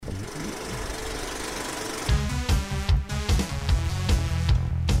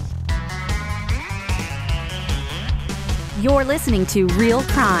You're listening to Real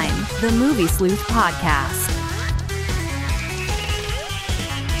Crime, the Movie Sleuth podcast.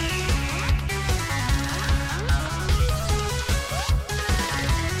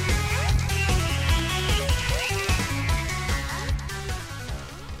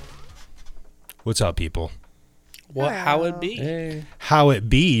 What's up, people? What? How it be? Hey. How it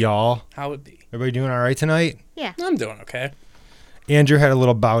be, y'all? How it be? Everybody doing all right tonight? Yeah. I'm doing okay. Andrew had a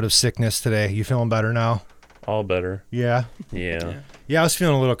little bout of sickness today. You feeling better now? All better. Yeah. Yeah. Yeah, I was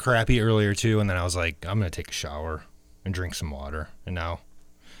feeling a little crappy earlier too, and then I was like, I'm gonna take a shower and drink some water, and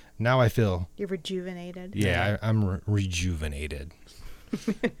now I feel You're rejuvenated. I'm rejuvenated.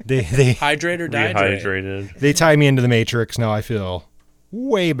 they Hydrate or dehydrate? Rehydrated. they tied me into the Matrix. Now I feel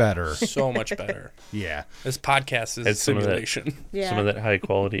way better. So much better. Yeah. This podcast is a Had some of that- simulation. Yeah. Some of that high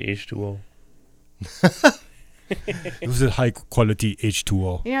quality H2O. It was a high quality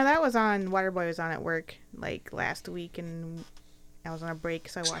H2O. You know, that was on, Waterboy was on at work, like, last week, and I was on a break,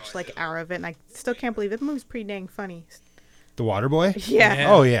 so I watched, like, an hour of it, and I still can't believe it. The movie's pretty dang funny. The Water Boy? Yeah.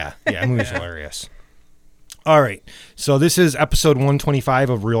 Yeah. Oh, yeah. Yeah, that movie's hilarious. All right. So this is episode 125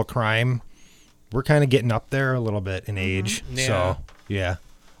 of Real Crime. We're kind of getting up there a little bit in age. Yeah. So, yeah.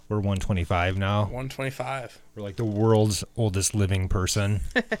 We're 125 now. 125. We're like the world's oldest living person.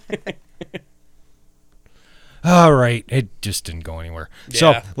 All right, it just didn't go anywhere.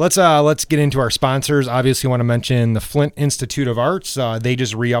 Yeah. So let's get into our sponsors. Obviously, want to mention the Flint Institute of Arts. They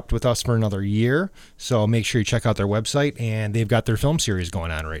just re-upped with us for another year, so make sure you check out their website, and they've got their film series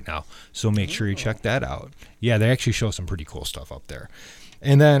going on right now. So make sure you check that out. Yeah, they actually show some pretty cool stuff up there.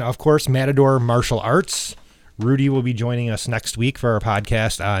 And then, of course, Matador Martial Arts. Rudy will be joining us next week for our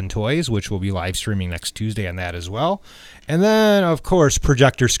podcast on toys, which will be live streaming next Tuesday on that as well. And then, of course,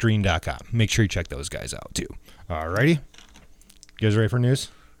 projectorscreen.com. Make sure you check those guys out, too. Alrighty. You guys ready for news?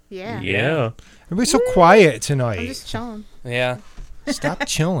 Yeah. Yeah. Everybody's so quiet I'm tonight. just chilling. Yeah. Stop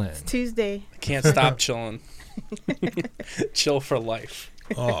chilling. Tuesday. I can't stop chilling. Chill for life.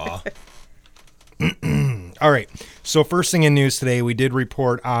 Aw. All right. So first thing in news today, we did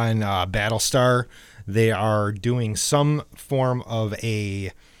report on Battlestar. They are doing some form of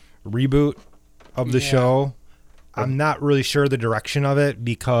a reboot of the show. I'm not really sure the direction of it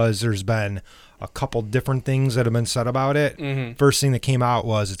because there's been a couple different things that have been said about it. Mm-hmm. First thing that came out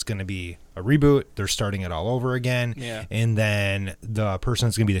was it's going to be a reboot. They're starting it all over again. Yeah. And then the person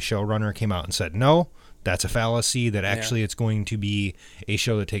that's going to be the showrunner came out and said, no, that's a fallacy, that actually it's going to be a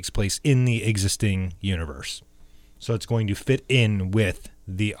show that takes place in the existing universe. So it's going to fit in with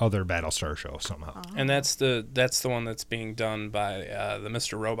the other Battlestar show somehow. And that's the one that's being done by the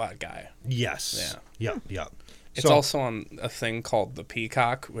Mr. Robot guy. Yes. Yeah. Yep. It's So- also on a thing called the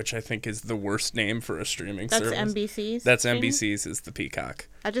Peacock, which I think is the worst name for a streaming That's service. NBC's. That's thing? NBC's is the Peacock.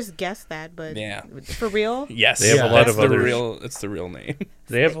 I just guessed that, but Yeah. for real? Yes. They have a lot that's of the others. real. It's the real name.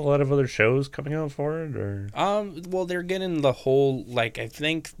 They have a lot of other shows coming out for it, or Well, they're getting the whole, like, I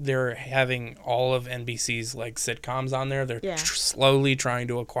think they're having all of NBC's, like, sitcoms on there. They're Yeah. slowly trying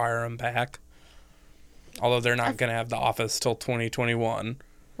to acquire them back. Although they're not going to have The Office till 2021.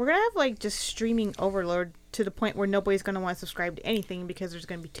 We're going to have, like, just streaming overload to the point where nobody's going to want to subscribe to anything because there's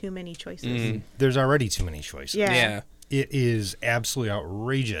going to be too many choices. There's already too many choices. Yeah. It is absolutely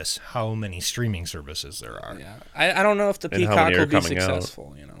outrageous how many streaming services there are. Yeah. I don't know if the And how Peacock many are will be coming out.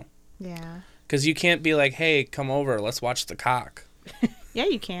 successful, you know. Yeah. Because you can't be like, hey, come over, let's watch The Cock. Yeah,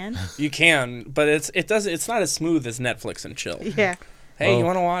 you can. You can, but it's not as smooth as Netflix and chill. Yeah. Hey, you Well-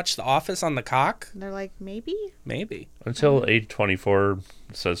 want to watch The Office on The Cock? They're like, maybe? Maybe. until A24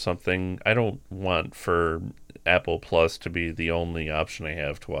 says something. I don't want for Apple Plus to be the only option I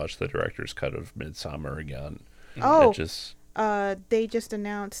have to watch the director's cut of Midsommar again. Oh, It just they just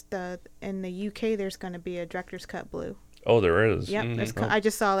announced that in the UK there's going to be a director's cut blue. there is. Yep, I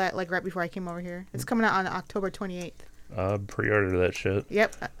just saw that like right before I came over here. It's coming out on October 28th. Pre-order that shit.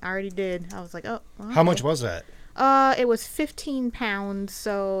 Yep, I already did. I was like, oh. Well, How much was that? It was £15,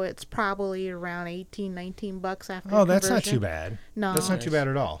 so it's probably around $18-19 after. Oh, that's not conversion. too bad. No. That's not too bad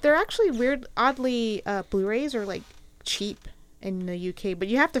at all. They're actually oddly, Blu-rays are like cheap in the UK, but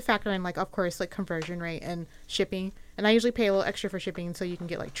you have to factor in like, of course, like conversion rate and shipping. And I usually pay a little extra for shipping so you can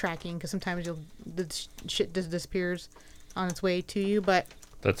get like tracking because sometimes the shit just disappears on its way to you. But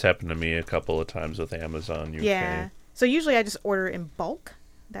That's happened to me a couple of times with Amazon UK. yeah, so usually I just order in bulk.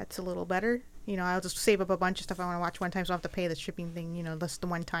 That's a little better. You know, I'll just save up a bunch of stuff I want to watch one time, so I don't have to pay the shipping thing. You know, that's the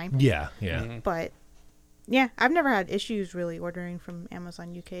one time. Yeah. But yeah, I've never had issues really ordering from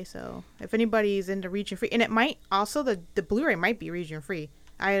Amazon UK. So if anybody's into region free, and it might also the Blu-ray might be region free.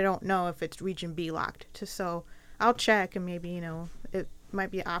 I don't know if it's region B locked. So I'll check, and maybe it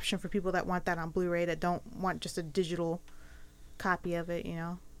might be an option for people that want that on Blu-ray that don't want just a digital copy of it.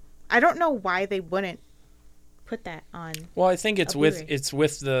 I don't know why they wouldn't put that on. Well, I think it's with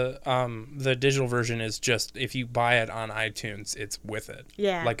Blu-ray. the digital version is just if you buy it on iTunes, it's with it.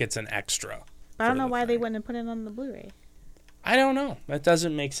 Yeah. Like it's an extra. But I don't for know the why they thing. wouldn't put it on the Blu-ray. I don't know. That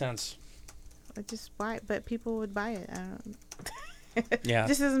doesn't make sense. Just buy it, but people would buy it. I don't. Yeah.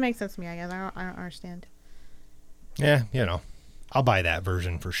 This doesn't make sense to me. I guess I don't understand. Yeah, I'll buy that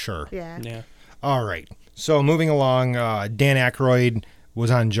version for sure. Yeah. Yeah. All right. So moving along, Dan Aykroyd was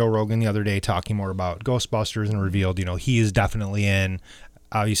on Joe Rogan the other day talking more about Ghostbusters and revealed, he is definitely in.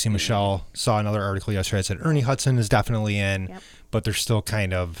 Obviously, Michelle saw another article yesterday that said Ernie Hudson is definitely in, Yep. but they're still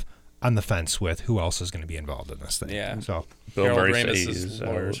kind of on the fence with who else is going to be involved in this thing. Yeah. So, Bill Harold Murray say Ramis' he's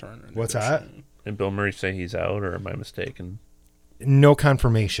lawyers out. are in what's that? negotiation. Did Bill Murray say he's out, or am I mistaken? No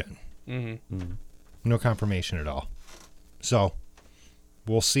confirmation. Mhm. No confirmation at all. So,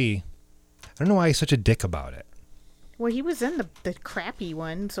 we'll see. I don't know why he's such a dick about it. Well, he was in the crappy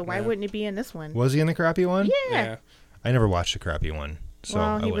one, so why Yeah. wouldn't he be in this one? Was he in the crappy one? Yeah. Yeah. I never watched the crappy one. So Well,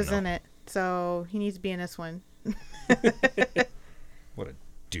 I he wouldn't was know. in it, so he needs to be in this one. What a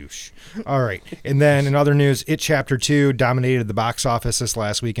douche. All right. And then in other news, It Chapter 2 dominated the box office this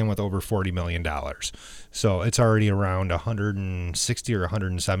last weekend with over $40 million. So it's already around 160 or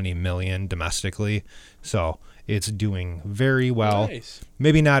 170 million domestically. So it's doing very well. Nice.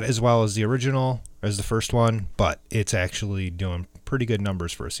 Maybe not as well as the original, as the first one, but it's actually doing pretty good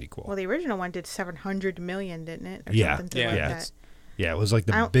numbers for a sequel. Well, the original one did 700 million, didn't it? Or Yeah. something Yeah. like Yeah, that. it's- Yeah, it was like I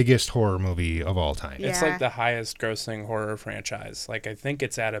the don't- biggest horror movie of all time. Yeah. It's like the highest grossing horror franchise. Like I think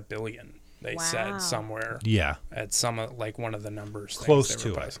it's at $1 billion. They Wow. said somewhere Yeah. at some like one of the numbers. things Close they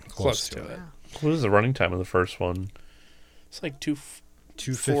were to it. posting. Close Close to to it. it. Wow. What was the running time of the first one? It's like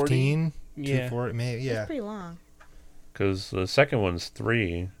 215? Yeah. 240, maybe, yeah. It's pretty long. Because the second one's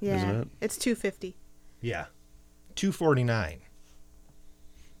 3, Yeah. isn't it? It's 250. Yeah. 249.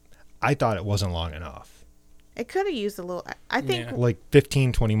 I thought it wasn't long enough. It could have used a little. I think. Yeah. Like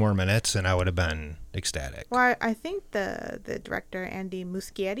 15, 20 more minutes, and I would have been ecstatic. Well, I think the director Andy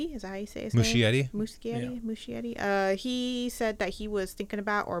Muschietti, is that how you say his Muschietti? name? Muschietti. He said that he was thinking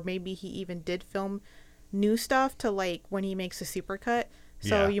about, or maybe he even did film new stuff to like when he makes a supercut.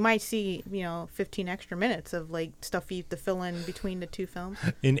 So Yeah. you might see 15 extra minutes of like stuff you have to fill in between the two films.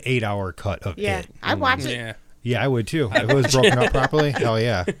 An 8-hour cut of Yeah, it. I'd watch it. Yeah. Yeah, I would too. If it was broken up properly, hell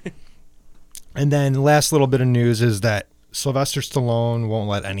yeah. And then last little bit of news is that Sylvester Stallone won't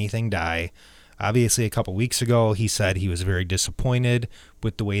let anything die. Obviously, a couple weeks ago, he said he was very disappointed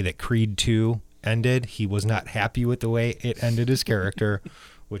with the way that Creed 2 ended. He was not happy with the way it ended his character,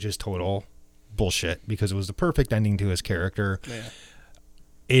 which is total bullshit because it was the perfect ending to his character. Yeah.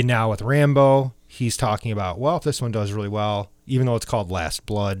 And now with Rambo, he's talking about, well, if this one does really well, even though it's called Last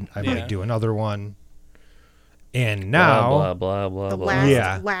Blood, I Yeah. might do another one. And now, Blah, blah, blah, The blah. last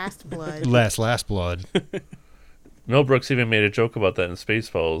Yeah. last blood. Last Blood. Mel Brooks even made a joke about that in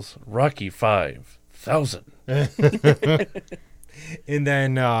Spaceballs. Rocky 5,000. And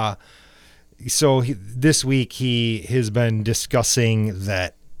then, this week he has been discussing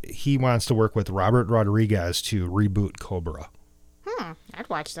that he wants to work with Robert Rodriguez to reboot Cobra. I'd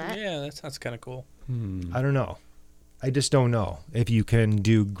watch that. Yeah, that sounds kind of cool. I don't know. I just don't know if you can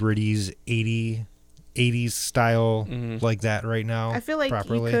do Gritty's 80s style like that right now. I feel like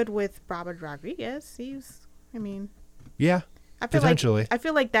properly. you could with Robert Rodriguez. Yeah, I feel potentially. I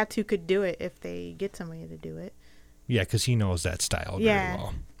feel like that too could do it if they get somebody to do it. Yeah, because he knows that style Yeah. very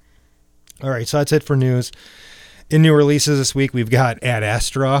well. All right, so that's it for news. In new releases this week, we've got Ad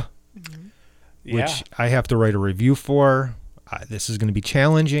Astra, Yeah. which I have to write a review for. This is going to be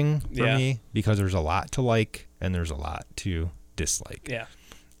challenging for Yeah. me because there's a lot to like and there's a lot to dislike, Yeah.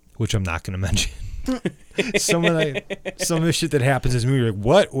 which I'm not going to mention. some of the shit that happens in this movie, you're like,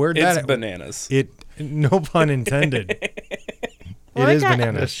 what? Where'd It's that? bananas. No pun intended. Well, it is got,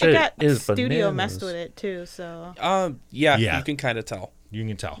 bananas. That shit It got is studio bananas. messed with it too. So Yeah, Yeah. you can kind of tell. You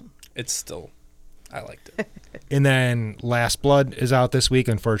can tell. It's still, I liked it. And then Last Blood is out this week.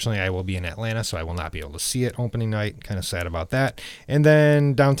 Unfortunately, I will be in Atlanta, so I will not be able to see it opening night. Kind of sad about that. And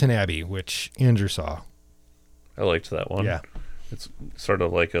then Downton Abbey, which Andrew saw. I liked that one. Yeah. It's sort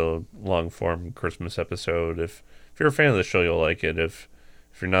of like a long-form Christmas episode. If you're a fan of the show, you'll like it. If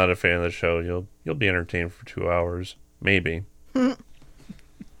you're not a fan of the show, you'll be entertained for 2 hours. Maybe.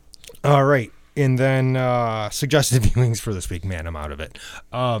 All right. And then suggested viewings for this week. Man, I'm out of it.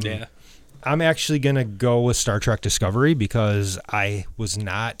 Yeah. I'm actually going to go with Star Trek Discovery because I was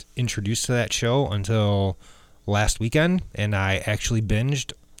not introduced to that show until last weekend, and I actually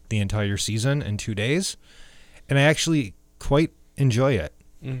binged the entire season in 2 days, and I actually quite enjoy it.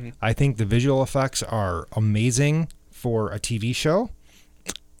 Mm-hmm. I think the visual effects are amazing for a TV show,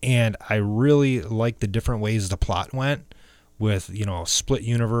 and I really like the different ways the plot went with, split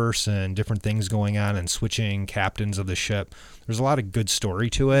universe and different things going on and switching captains of the ship. There's a lot of good story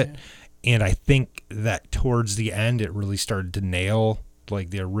to it. Yeah. And I think that towards the end, it really started to nail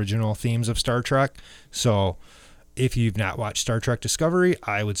like the original themes of Star Trek. So if you've not watched Star Trek Discovery,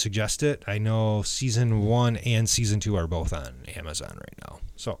 I would suggest it. I know season 1 and season 2 are both on Amazon right now.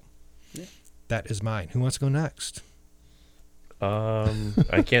 So that is mine. Who wants to go next?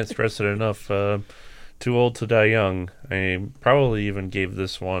 I can't stress it enough. Too Old to Die Young. I probably even gave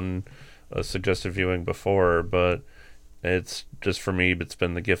this one a suggested viewing before, but it's just, for me, it's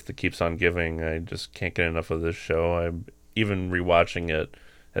been the gift that keeps on giving. I just can't get enough of this show. Even rewatching it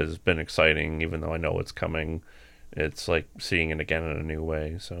has been exciting, even though I know it's coming. It's like seeing it again in a new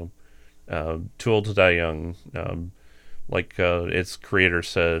way. So, Too Old to Die Young. Like its creator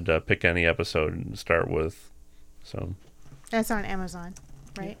said, pick any episode and start with. So That's on Amazon,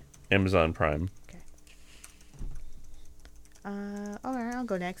 right? Amazon Prime. All right, I'll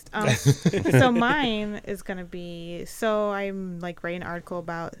go next. So mine is gonna be. So I'm like writing an article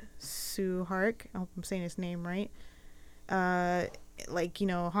about Sue Hark. I hope I'm saying his name right.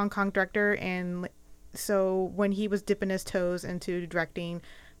 Hong Kong director, and so when he was dipping his toes into directing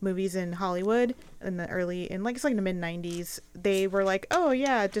movies in Hollywood in the mid '90s, they were like, oh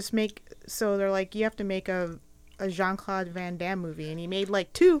yeah, just make. So they're like, you have to make a Jean-Claude Van Damme movie, and he made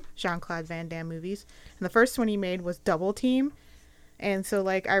like 2 Jean-Claude Van Damme movies, and the first one he made was Double Team. And so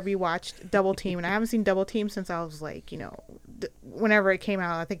like I rewatched Double Team, and I haven't seen Double Team since I was like, whenever it came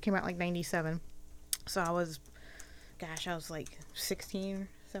out. I think it came out like 97, so I was like 16,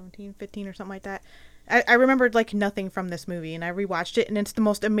 17, 15 or something like that. I remembered like nothing from this movie, and I rewatched it, and it's the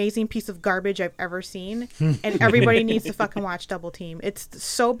most amazing piece of garbage I've ever seen. And everybody needs to fucking watch Double Team. It's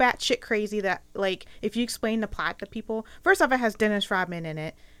so batshit crazy that like if you explain the plot to people, first off, it has Dennis Rodman in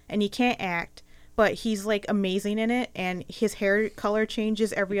it, and he can't act, but he's like amazing in it, and his hair color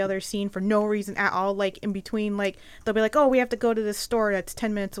changes every other scene for no reason at all. Like in between, like they'll be like, oh, we have to go to this store that's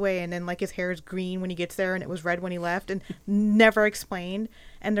 10 minutes away, and then like his hair is green when he gets there, and it was red when he left, and never explained.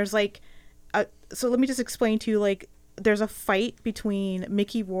 And there's like so let me just explain to you, like, there's a fight between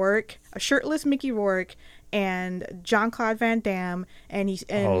Mickey Rourke, a shirtless Mickey Rourke, and Jean-Claude Van Damme, and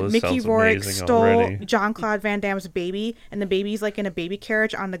Mickey Rourke stole Jean-Claude Van Damme's baby, and the baby's like in a baby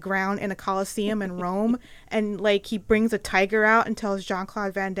carriage on the ground in a Coliseum in Rome, and like he brings a tiger out and tells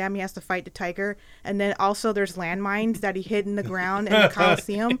Jean-Claude Van Damme he has to fight the tiger, and then also there's landmines that he hid in the ground in the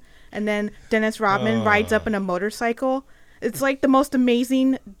Coliseum, and then Dennis Rodman rides up in a motorcycle. It's like the most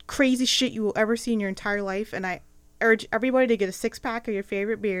amazing, crazy shit you will ever see in your entire life. And I urge everybody to get a 6-pack of your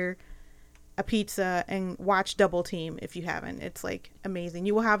favorite beer, a pizza, and watch Double Team if you haven't. It's like amazing.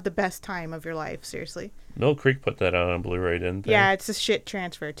 You will have the best time of your life, seriously. Mill Creek put that out on Blu-ray, didn't they? Yeah, it's a shit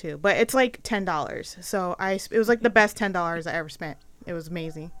transfer too. But it's like $10. So it was like the best $10 I ever spent. It was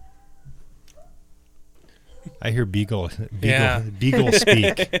amazing. I hear Beagle speak.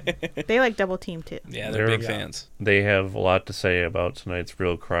 They like Double Team too. Yeah, they're big fans. They have a lot to say about tonight's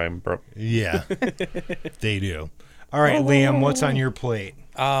Real Crime, bro. Yeah, they do. All right, Liam, what's on your plate?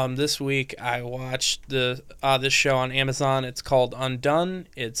 This week I watched this show on Amazon. It's called Undone.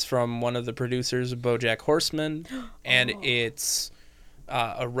 It's from one of the producers of BoJack Horseman, and it's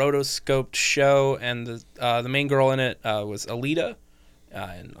a rotoscoped show. And the main girl in it was Alita.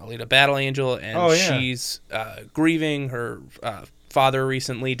 And Alita Battle Angel, and she's grieving. Her father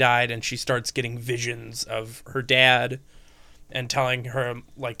recently died, and she starts getting visions of her dad, and telling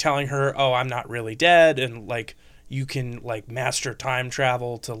her, "Oh, I'm not really dead," and like you can like master time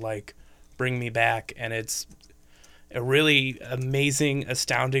travel to like bring me back. And it's a really amazing,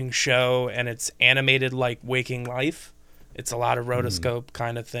 astounding show, and it's animated like Waking Life. It's a lot of rotoscope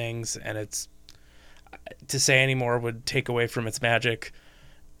kind of things, and it's, to say any more would take away from its magic.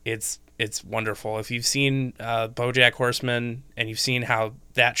 It's wonderful. If you've seen BoJack Horseman and you've seen how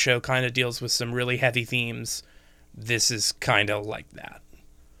that show kind of deals with some really heavy themes, this is kind of like that.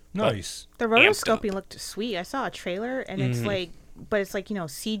 Nice. The rotoscoping looked sweet. I saw a trailer, and it's like, but it's like,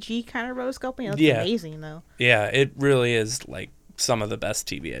 CG kind of rotoscoping. It looks amazing though. Yeah, it really is like some of the best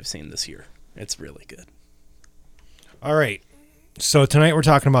TV I've seen this year. It's really good. All right. So tonight we're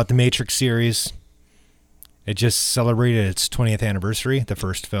talking about the Matrix series. It just celebrated its 20th anniversary, the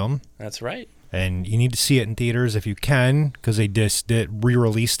first film. That's right. And you need to see it in theaters if you can, because they just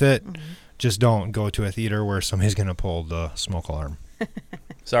re-released it. Mm-hmm. Just don't go to a theater where somebody's going to pull the smoke alarm.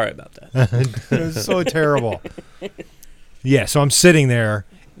 Sorry about that. It was so terrible. Yeah, so I'm sitting there,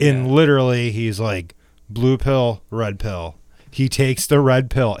 and literally he's like, blue pill, red pill. He takes the red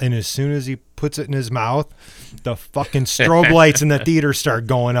pill, and as soon as he puts it in his mouth, the fucking strobe lights in the theater start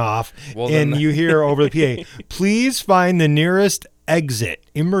going off. Well, and then- you hear over the PA, please find the nearest exit,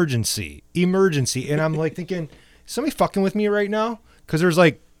 emergency. And I'm like thinking, is somebody fucking with me right now? Because there's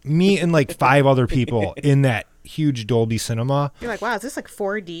like me and like 5 other people in that huge Dolby Cinema. You're like, wow, is this like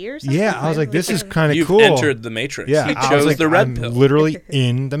 4D or something? Yeah, I was like, this is kind of You've cool. entered the Matrix. Yeah, You I was chose like, the red I'm pill. literally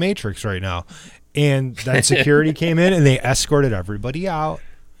in the Matrix right now. And then security came in and they escorted everybody out.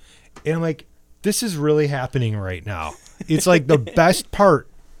 And I'm like, this is really happening right now. It's like the best part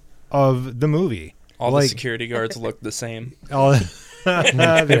of the movie. All like, the security guards look the same. all-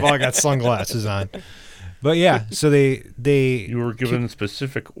 they've all got sunglasses on. But yeah, so they You were given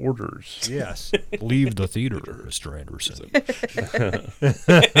specific orders. yes, leave the theater, Mr. Anderson.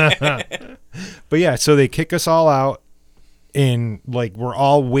 But yeah, so they kick us all out, and like we're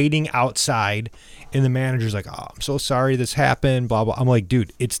all waiting outside, and the manager's like, "Oh, I'm so sorry this happened." Blah blah. I'm like,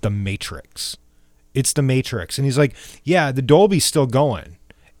 "Dude, it's the Matrix. It's the Matrix." And he's like, "Yeah, the Dolby's still going."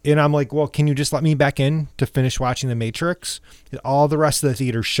 And I'm like, "Well, can you just let me back in to finish watching the Matrix?" All the rest of the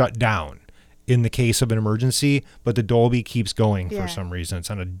theater shut down in the case of an emergency, but the Dolby keeps going Yeah. for some reason. It's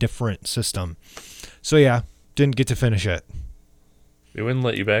on a different system. So yeah, didn't get to finish it. They wouldn't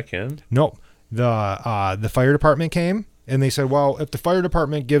let you back in? Nope. The fire department came and they said, well, if the fire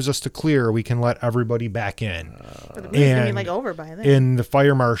department gives us the clear, we can let everybody back in. But the movie's gonna be and- like over by then. And the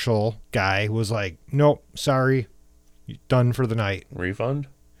fire marshal guy was like, nope, sorry, done for the night. Refund?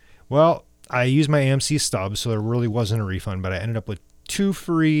 Well, I used my AMC stub, so there really wasn't a refund, but I ended up with 2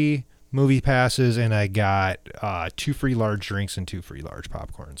 free movie passes and I got 2 free large drinks and 2 free large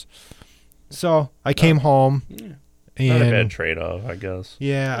popcorns. So I came home. Not a bad And trade-off, I guess.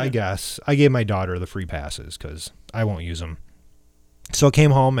 yeah, I guess. I gave my daughter the free passes because I won't use them. So I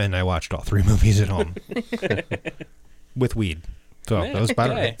came home and I watched all 3 movies at home with weed. So that was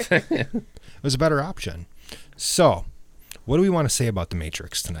better. Okay. It was a better option. So, what do we want to say about The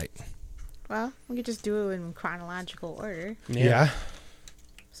Matrix tonight? Well, we could just do it in chronological order. Yeah.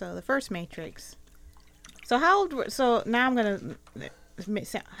 So the first Matrix. So so now I'm gonna.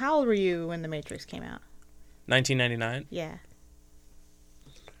 How old were you when the Matrix came out? 1999. Yeah.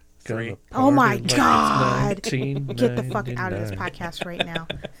 3. Oh my Party like God! it's Get the fuck out of this 1999. podcast right now.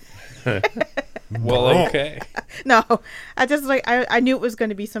 Well, okay. No, I just like I knew it was going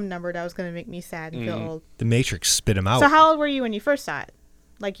to be some number that was going to make me sad and feel old. The Matrix spit him out. So how old were you when you first saw it?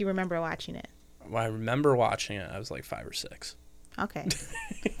 Like you remember watching it? Well, I remember watching it. I was like 5 or 6. Okay.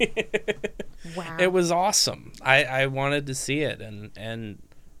 Wow. It was awesome. I wanted to see it, and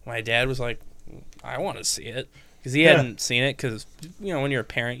my dad was like, I want to see it. Because he hadn't seen it, because, you know, when you're a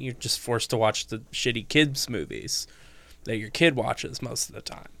parent, you're just forced to watch the shitty kids' movies that your kid watches most of the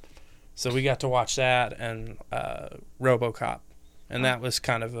time. So we got to watch that and RoboCop. And that was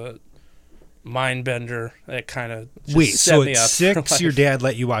kind of a mind bender that kind of just Wait, set so me at up for 6, your life. dad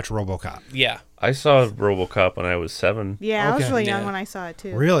let you watch RoboCop? Yeah. I saw RoboCop when I was 7. Yeah, I was Okay. really young Yeah. when I saw it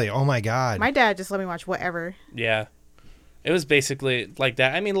too. Really? Oh my God. My dad just let me watch whatever. Yeah. It was basically like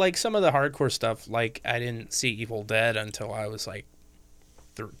that. I mean, like some of the hardcore stuff, like I didn't see Evil Dead until I was like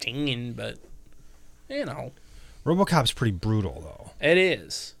 13, but you know, RoboCop's pretty brutal, though. it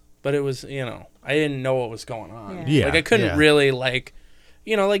is. But it was, you know, I didn't know what was going on. Yeah. Yeah, Like I couldn't yeah. really like,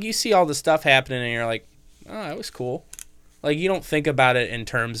 you know, like you see all the stuff happening and you're like, oh, that was cool. Like you don't think about it in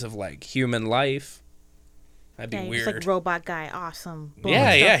terms of like human life. That'd be Yeah, weird. just like robot guy, awesome. Blowing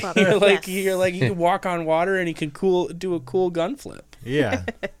yeah, stuff yeah. up. You're like you can walk on water and he can do a cool gun flip. Yeah.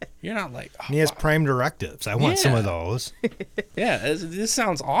 You're not like, oh, And he has wow. prime directives. I want some Yeah. of those. Yeah, this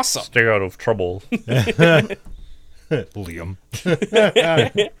sounds awesome. Stay out of trouble. Liam.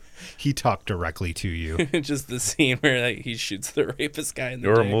 He talked directly to you. Just the scene where like he shoots the rapist guy in the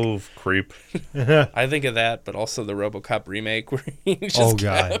Your dick. move, creep. I think of that, but also the RoboCop remake where he just Oh,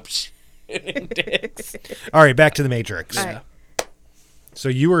 God. kept shooting dicks. All right, back to The Matrix. All right. So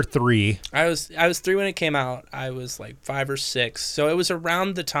you were 3. I was 3 when it came out. I was like 5 or 6. So it was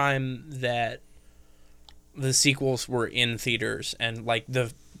around the time that the sequels were in theaters, and like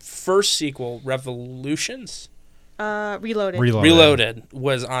the first sequel, Revolutions, Reloaded. Reloaded,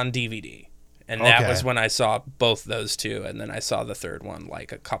 was on DVD. And that Okay. was when I saw both those two, and then I saw the third one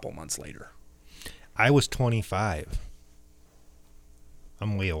like a couple months later. I was 25.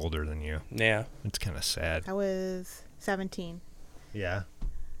 I'm way older than you. Yeah. It's kind of sad. I was 17 Yeah.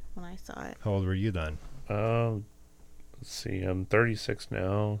 when I saw it. How old were you then? Let's see, I'm 36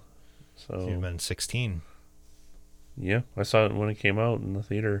 now. You'd have So, been 16. yeah, I saw it when it came out in the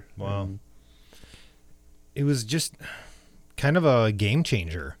theater. Wow. And It was just kind of a game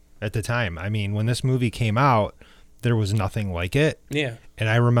changer at the time. I mean, when this movie came out, there was nothing like it. Yeah. And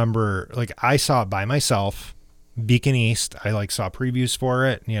I remember, like, I saw it by myself. Beacon East, I like saw previews for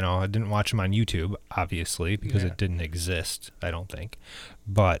it. You know, I didn't watch them on YouTube, obviously, because it didn't exist, I don't think.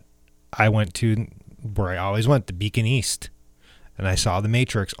 But I went to where I always went, the Beacon East. And I saw The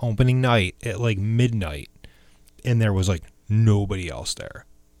Matrix opening night at like midnight. And there was like nobody else there.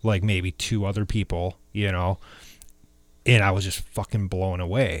 Like maybe 2 other people, you know. And I was just fucking blown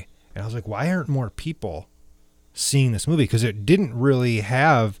away. And I was like, why aren't more people seeing this movie? Because it didn't really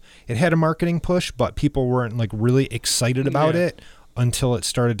have, it had a marketing push, but people weren't like really excited about it until it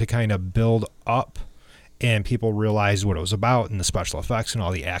started to kind of build up and people realized what it was about and the special effects and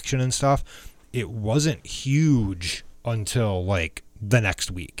all the action and stuff. It wasn't huge until like the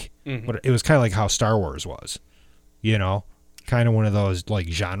next week. But it was kind of like how Star Wars was, you know, kind of one of those like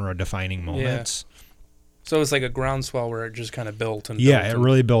genre defining moments. So it was like a groundswell where it just kind of built and Yeah, built it and-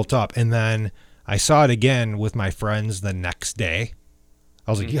 really built up. And then I saw it again with my friends the next day.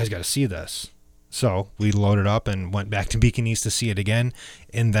 I was like, you guys got to see this. So we loaded up and went back to Beacon East to see it again.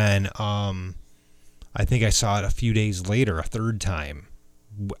 And then I think I saw it a few days later, a third time,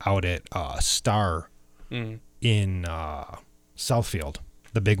 out at Star in Southfield,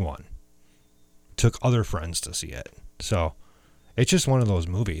 the big one. Took other friends to see it. So it's just one of those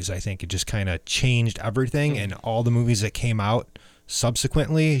movies. I think it just kind of changed everything, and all the movies that came out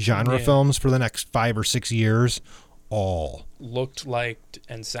subsequently, genre films for the next 5 or 6 years, all looked like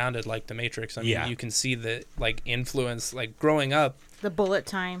and sounded like The Matrix. I mean, Yeah. you can see the like influence, like growing up, The bullet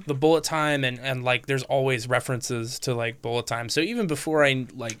time. the bullet time and like there's always references to like bullet time. So even before I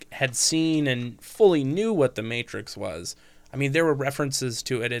like had seen and fully knew what The Matrix was, I mean, there were references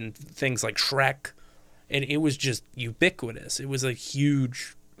to it in things like Shrek, and it was just ubiquitous. It was a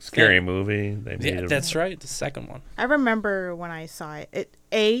huge Scary thing. movie. They made Yeah, it. that's right. The second one. I remember when I saw it.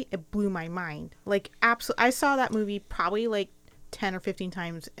 It blew my mind. Like, absolutely. I saw that movie probably like 10 or 15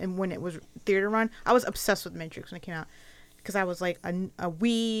 times, and when it was theater run, I was obsessed with Matrix when it came out because I was like a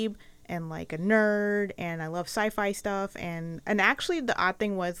weeb and like a nerd, and I love sci-fi stuff. And actually, the odd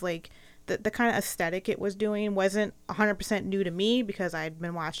thing was like the kind of aesthetic it was doing wasn't 100% new to me because I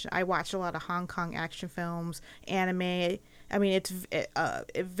watched a lot of Hong Kong action films, anime. I mean, it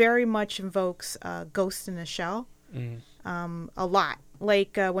very much invokes Ghost in the Shell a lot.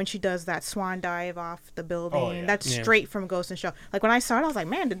 Like when she does that swan dive off the building, that's straight from Ghost in the Shell. Like when I saw it, I was like,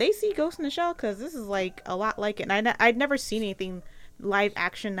 man, did they see Ghost in the Shell? Because this is like a lot like it. And I'd never seen anything live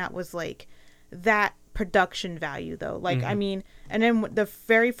action that was like that production value though. Like I mean, and then the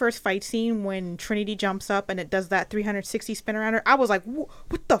very first fight scene when Trinity jumps up and it does that 360 spin around her, I was like,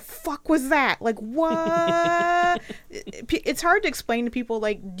 what the fuck was that? Like, what? It's hard to explain to people,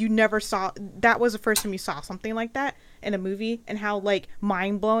 like, you never saw, that was the first time you saw something like that in a movie, and how like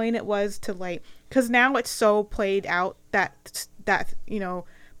mind-blowing it was to like, because now it's so played out that you know,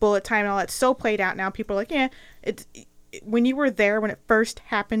 bullet time and all that's so played out now. People are like, yeah, when you were there when it first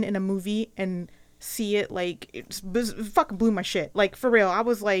happened in a movie and see it, like, it fucking blew my shit. Like, for real, I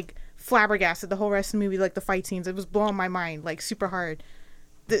was like flabbergasted the whole rest of the movie. Like the fight scenes, it was blowing my mind like super hard.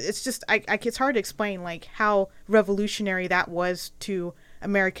 It's just it's hard to explain like how revolutionary that was to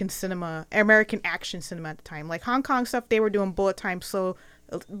American cinema, American action cinema at the time. Like Hong Kong stuff, they were doing bullet time slow,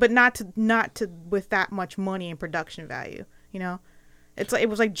 but not to with that much money and production value, you know. It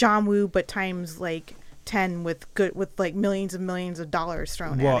was like John Woo but times like 10 with like millions and millions of dollars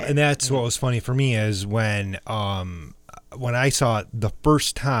thrown at it. Well, and that's what was funny for me is when I saw it the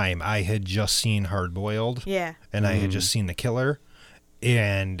first time, I had just seen Hard Boiled. Yeah. And I had just seen The Killer,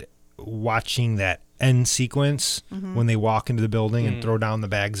 and watching that end sequence when they walk into the building and throw down the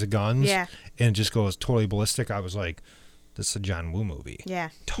bags of guns, Yeah. and it just goes totally ballistic. I was like, this is a John Woo movie. Yeah.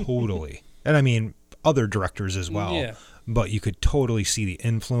 Totally. And I mean, other directors as well. Yeah. But you could totally see the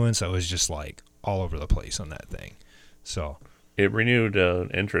influence that was just like all over the place on that thing. So It renewed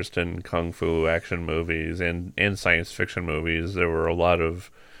interest in kung fu action movies and science fiction movies. There were a lot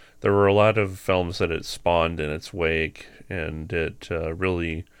of films that it spawned in its wake, and it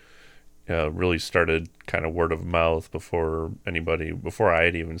really started kind of word of mouth before I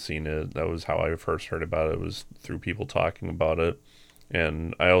had even seen it. That was how I first heard about it, was through people talking about it.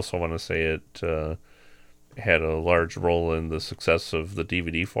 And I also want to say it had a large role in the success of the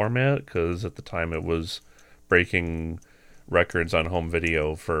DVD format, because at the time it was breaking records on home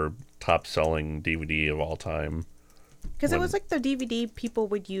video for top selling DVD of all time. Because it was like the DVD people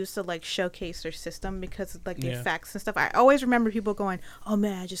would use to like showcase their system because of like the effects and stuff. I always remember people going, "Oh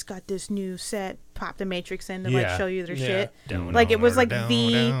man, I just got this new set. Pop the Matrix in to like show you their shit." Like it was like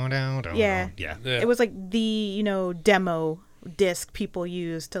the yeah. it was like the demo disc people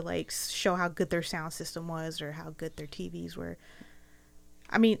used to like show how good their sound system was or how good their TVs were.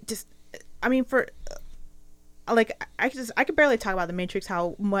 For like I could barely talk about The Matrix,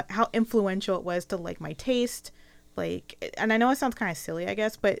 how influential it was to like my taste, like, and I know it sounds kind of silly, I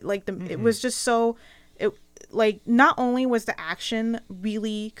guess, but like it was just so, it like not only was the action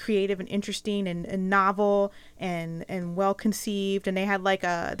really creative and interesting and novel and well conceived, and they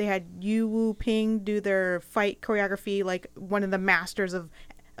had Yu Wu Ping do their fight choreography, like one of the masters of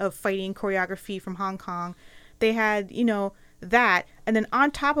fighting choreography from Hong Kong. They had, that, and then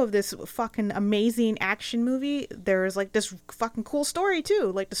on top of this fucking amazing action movie, there's like this fucking cool story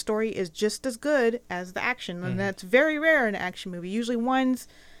too. Like the story is just as good as the action, and that's very rare in an action movie. Usually one's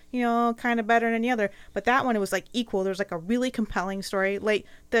kind of better than the other, but that one, it was like equal. There's like a really compelling story, like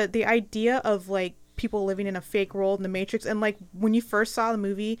the idea of like people living in a fake world in the Matrix, and like when you first saw the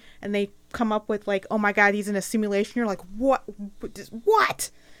movie and they come up with like, oh my god, he's in a simulation, you're like, what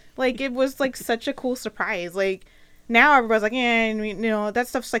like it was like such a cool surprise. Like now everybody's like, that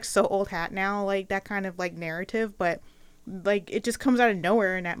stuff's like so old hat now, like that kind of like narrative, but like it just comes out of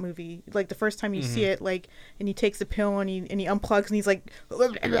nowhere in that movie. Like the first time you see it, like, and he takes the pill and he unplugs and he's like,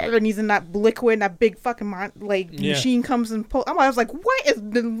 and he's in that liquid and that big fucking machine comes and I was like, what is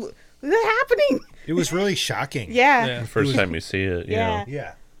happening? It was really shocking. Yeah. The first time you see it, Yeah.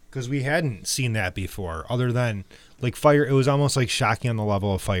 Yeah, because we hadn't seen that before, other than like fire. It was almost like shocking on the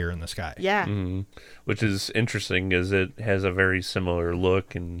level of Fire in the Sky. Yeah. Which is interesting, is it has a very similar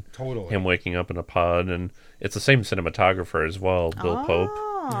look, and Totally. him waking up in a pod, and it's the same cinematographer as well, Bill Pope.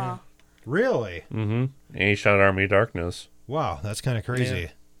 Oh. Really? And he shot Army of Darkness. Wow, that's kind of crazy. Yeah.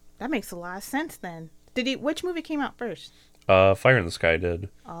 That makes a lot of sense then. Which movie came out first? Fire in the Sky did.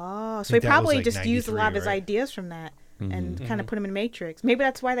 Oh, so think he that was, probably like, just used a lot of 93, his right? ideas from that and kind of put him in Matrix. Maybe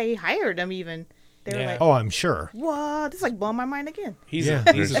that's why they hired him even. They were Yeah. like, Oh, I'm sure. what? This is like blowing my mind again. He's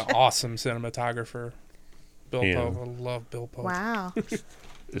Yeah. he's an awesome cinematographer. Bill Yeah. Pope. I love Bill Pope. Wow.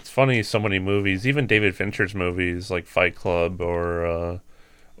 It's funny, so many movies, even David Fincher's movies like Fight Club or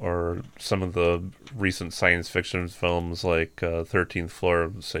some of the recent science fiction films like 13th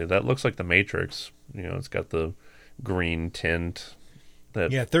Floor, say that looks like The Matrix. It's got the green tint.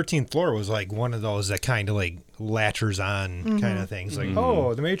 Yeah, 13th Floor was like one of those that kind of like latchers on kind of things. Like,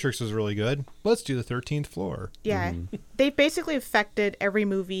 oh, The Matrix is really good. Let's do the 13th Floor. Yeah. They basically affected every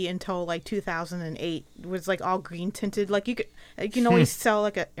movie until like 2008. It was like all green tinted. Like you can always sell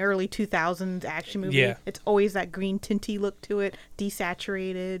like an early 2000s action movie. Yeah. It's always that green tinty look to it,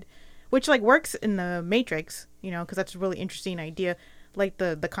 desaturated, which like works in the Matrix, because that's a really interesting idea. Like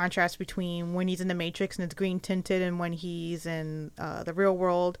the contrast between when he's in the Matrix and it's green tinted and when he's in the real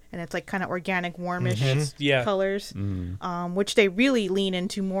world and it's like kind of organic, warmish Yeah. colors, which they really lean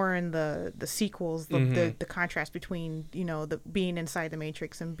into more in the sequels. The contrast between the being inside the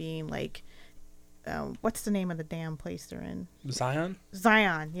Matrix and being like, what's the name of the damn place they're in? Zion.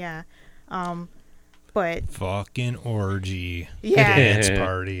 Zion, yeah. But Fucking orgy. yeah, Dance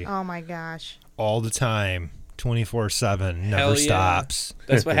party. oh my gosh. All the time. 24/7. Hell Never yeah. stops.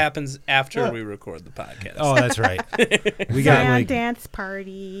 That's what happens after we record the podcast. Oh, that's right. We got Zion like dance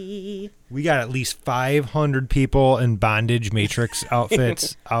party. we got at least 500 people in bondage Matrix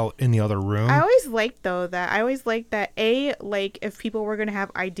outfits out in the other room. I always liked that like if people were gonna have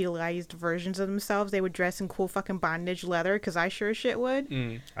idealized versions of themselves, they would dress in cool fucking bondage leather, because I sure as shit would.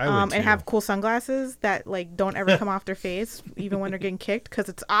 I would And too. have cool sunglasses that like don't ever come off their face, even when they're getting kicked, because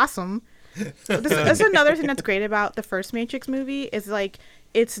it's awesome. This is another thing that's great about the first Matrix movie, is like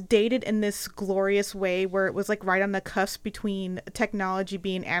it's dated in this glorious way where it was like right on the cusp between technology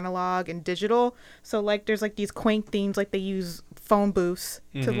being analog and digital. So like there's like these quaint themes, like they use phone booths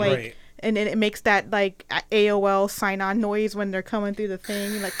to like Right. and it makes that like AOL sign-on noise when they're coming through the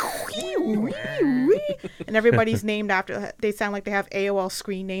thing, like and everybody's named after, they sound like they have AOL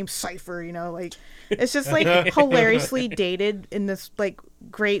screen name Cypher, like it's just like hilariously dated in this like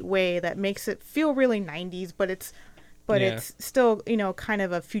great way that makes it feel really 90s, but it's it's still kind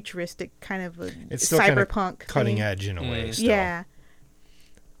of a futuristic kind of a It's still kind of cyberpunk cutting thing. edge in a way. Still. Yeah.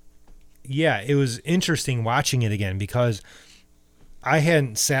 Yeah, it was interesting watching it again because I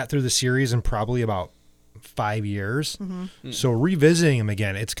hadn't sat through the series in probably about 5 years. So revisiting them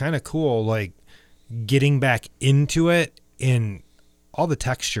again, it's kind of cool, like getting back into it in all the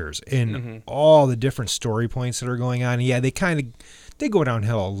textures and all the different story points that are going on. Yeah, they go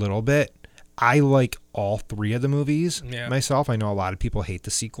downhill a little bit. I like all three of the movies myself. I know a lot of people hate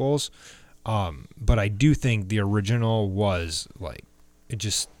the sequels, but I do think the original was like, it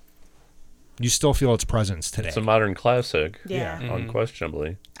just You still feel its presence today. It's a modern classic. Yeah.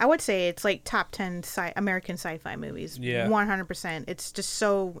 Unquestionably. I would say it's like top 10 American sci-fi movies. Yeah. 100%. It's just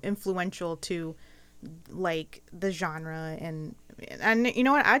so influential to like the genre, and you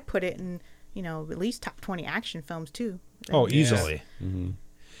know what? I'd put it in, you know, at least top 20 action films too. Oh, easily.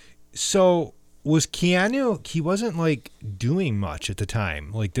 So was Keanu, he wasn't like doing much at the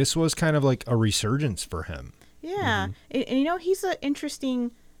time. Like this was kind of like a resurgence for him. Yeah. And you know, he's an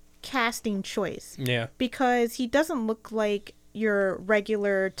interesting casting choice. Yeah. Because he doesn't look like your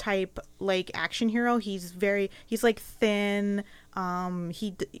regular type like action hero. He's like thin.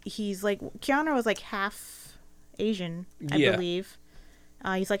 He's like, Keanu is like half Asian, I Yeah. believe.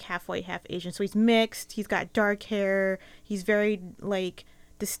 He's like half white, half Asian. So he's mixed. He's got dark hair. He's very like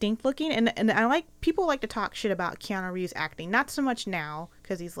distinct looking, and I like, people like to talk shit about Keanu Reeves acting, not so much now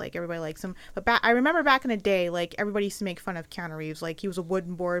because he's like, everybody likes him, but I remember back in the day, like everybody used to make fun of Keanu Reeves, like he was a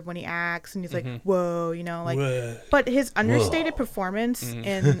wooden board when he acts, and he's like, whoa, you know, like, but his understated performance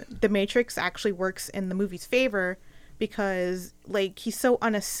in The Matrix actually works in the movie's favor because like he's so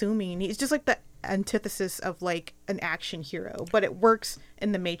unassuming. He's just like the antithesis of like an action hero, but it works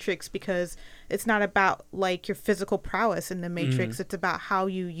in The Matrix because it's not about like your physical prowess in The Matrix. It's about how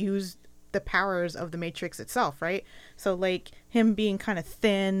you use the powers of The Matrix itself, right? So like him being kind of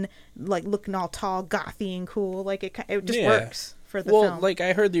thin, like looking all tall, gothy and cool, like it just works for the film. Well, like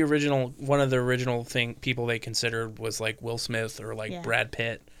I heard one of the original people they considered was like Will Smith or like Brad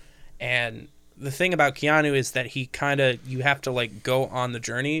Pitt, and the thing about Keanu is that you have to like go on the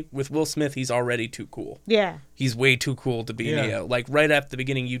journey. With Will Smith, he's already too cool. Yeah. He's way too cool to be Neo. Like right at the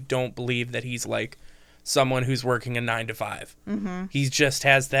beginning, you don't believe that he's like someone who's working a 9 to 5. Mm-hmm. He just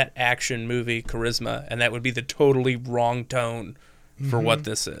has that action movie charisma, and that would be the totally wrong tone for what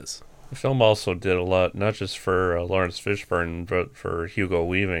this is. The film also did a lot, not just for Lawrence Fishburne, but for Hugo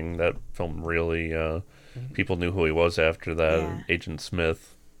Weaving. That film really, people knew who he was after that. Yeah. Agent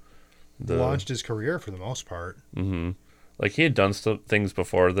Smith. Launched his career for the most part. Like he had done things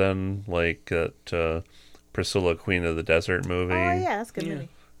before then, like that Priscilla, Queen of the Desert movie. Oh yeah, that's a good movie.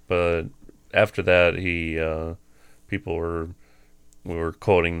 But after that, people were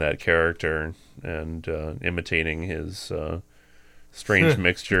quoting that character and imitating his strange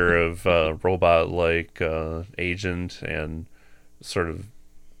mixture of robot-like agent and sort of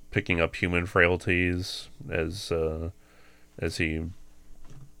picking up human frailties as he.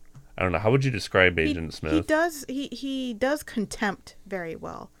 I don't know. How would you describe Agent Smith? He does contempt very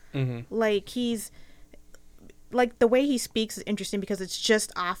well. Like he's like, the way he speaks is interesting because it's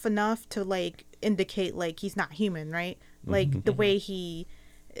just off enough to like indicate like he's not human, right? Like the way he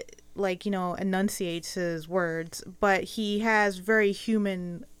like, you know, enunciates his words, but he has very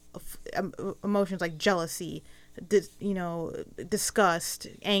human emotions like jealousy, disgust,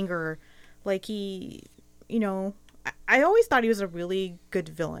 anger. Like he, you know, I always thought he was a really good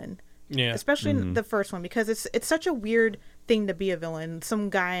villain. Yeah. Especially in the first one, because it's such a weird thing to be a villain, some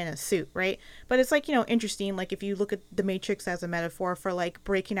guy in a suit, right? But it's like, you know, interesting, like if you look at the Matrix as a metaphor for like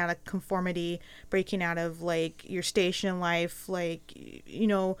breaking out of conformity, breaking out of like your station in life, like, you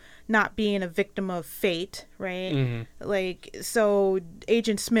know, not being a victim of fate, right? Like, so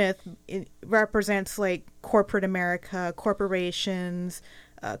Agent Smith represents like corporate America, corporations,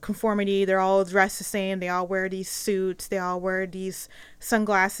 conformity. They're all dressed the same. They all wear these suits. They all wear these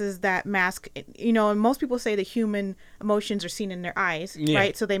sunglasses that mask, you know, and most people say the human emotions are seen in their eyes,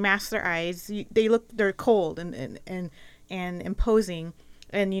 right? So they mask their eyes. They're cold and imposing,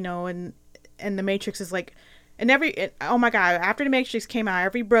 and, you know, and the Matrix is like, oh my God, after the Matrix came out,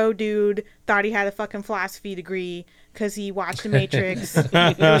 every bro dude thought he had a fucking philosophy degree because he watched the Matrix. It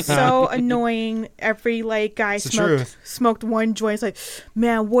was so annoying. Every like guy smoked one joint. It's like,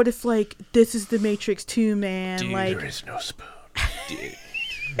 man, what if like this is the Matrix too, man? Dude, like there is no spoon.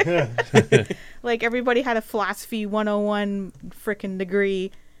 Dude. Like everybody had a philosophy 101 freaking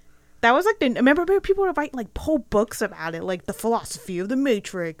degree. That was like remember people would write like whole books about it, like the philosophy of the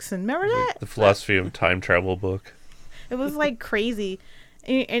Matrix, and remember that? The philosophy of time travel book. It was like crazy.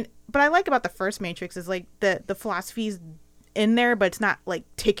 But I like about the first Matrix is like the philosophy's in there, but it's not like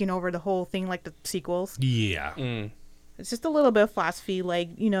taking over the whole thing like the sequels. Yeah. It's just a little bit of philosophy, like,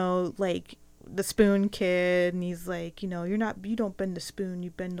 you know, like the spoon kid, and he's like, you know, you don't bend the spoon,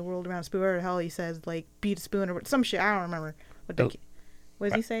 you bend the world around a spoon, or the hell he says, like, beat a spoon or some shit. I don't remember what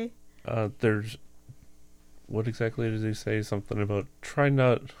does he say? What exactly does he say? Something about try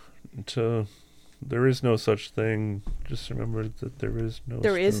not to. There is no such thing. Just remember that there is no.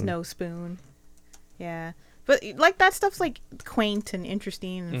 There spoon. is no spoon. Yeah, but like that stuff's like quaint and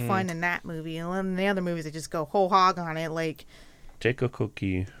interesting and fun in that movie, and then the other movies they just go whole hog on it. Like, take a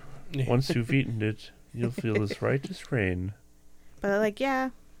cookie. Once you've eaten it, you'll feel as right as rain. But like, yeah,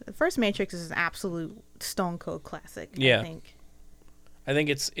 the first Matrix is an absolute stone cold classic. Yeah. I think. I think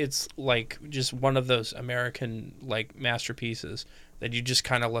it's like just one of those American like masterpieces that you just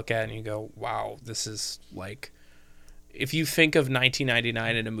kind of look at and you go, wow, this is like, if you think of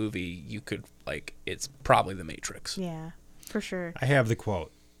 1999 in a movie, you could like, it's probably The Matrix. Yeah, for sure. I have the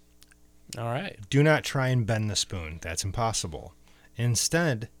quote. All right. Do not try and bend the spoon. That's impossible.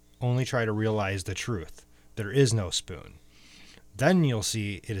 Instead, only try to realize the truth. There is no spoon. Then you'll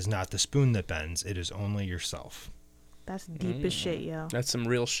see it is not the spoon that bends. It is only yourself. That's deep as shit, yo. That's some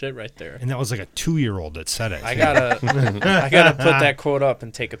real shit right there. And that was like a 2-year-old that said it. I gotta put that quote up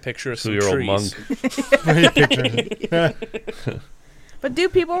and take a picture of some 2-year-old trees. monk. But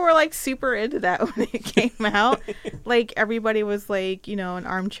dude, people were like super into that when it came out. Like everybody was like, you know, an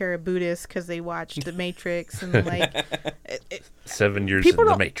armchair Buddhist because they watched The Matrix and like 7 years People in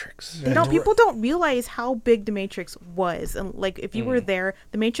the don't- Matrix. you know, people don't realize how big The Matrix was. And like if you were there,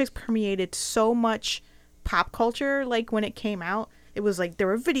 The Matrix permeated so much pop culture. Like when it came out, it was like there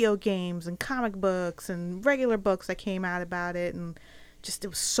were video games and comic books and regular books that came out about it, and just it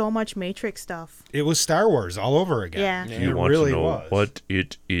was so much Matrix stuff. It was Star Wars all over again. Yeah. It You want really to know was. what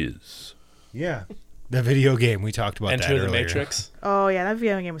it is. Yeah. The video game, we talked about that Enter the earlier. Matrix. Oh yeah, that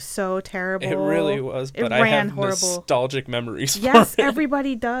video game was so terrible. It really was, It but I ran have horrible. nostalgic memories. Yes,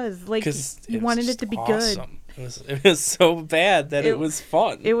 everybody does. Like because you wanted it to be good. It was so bad that it was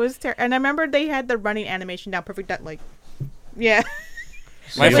fun. It was and I remember they had the running animation down perfect. That like, yeah,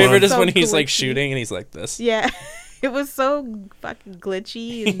 My You favorite want- is when So he's like glitchy. shooting and he's like this. yeah. It was so fucking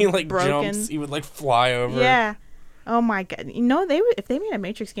glitchy and He like broken. jumps. He would like fly over. Yeah. Oh my god. You know they would if they made a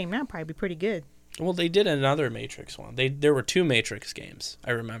Matrix game now, it'd probably be pretty good. Well, they did another Matrix one. There were 2 Matrix games.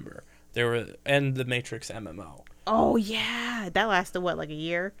 I remember and the Matrix MMO. Oh yeah, that lasted what, like a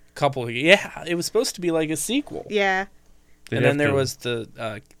year? Yeah, it was supposed to be like a sequel. Yeah. They'd And then have there to- was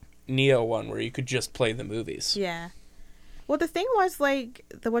the Neo one where you could just play the movies. Yeah. Well, the thing was, like,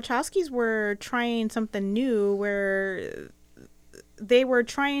 the Wachowskis were trying something new where they were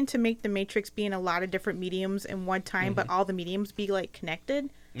trying to make the Matrix be in a lot of different mediums in one time, but all the mediums be, like, connected.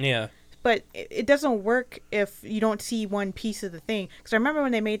 Yeah. But it doesn't work if you don't see one piece of the thing. Because I remember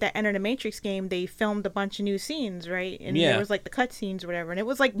when they made that Enter the Matrix game, they filmed a bunch of new scenes, right? And Yeah. there was, like, the cutscenes or whatever. And it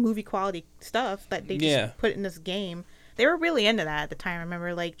was, like, movie quality stuff that they just Yeah. put in this game. They were really into that at the time. I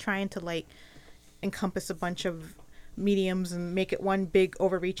remember, like, trying to, like, encompass a bunch of mediums and make it one big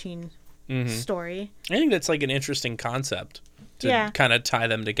overreaching story. I think that's like an interesting concept to kind of tie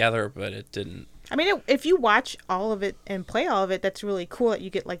them together, but it didn't. I mean, if you watch all of it and play all of it, that's really cool that you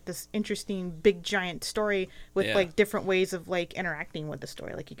get like this interesting big giant story with Yeah. like different ways of like interacting with the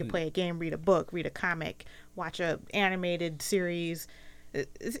story. Like you can play a game, read a book, read a comic, watch a animated series.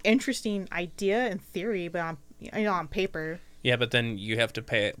 It's an interesting idea in theory, but on paper. Yeah, but then you have to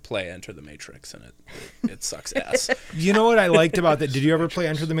play Enter the Matrix, and it sucks ass. You know what I liked about that? Did you ever play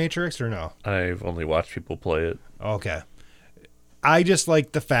Enter the Matrix or no? I've only watched people play it. Okay. I just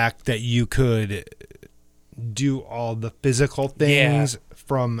like the fact that you could do all the physical things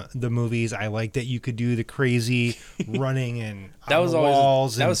from the movies. I like that you could do the crazy running and That on was the always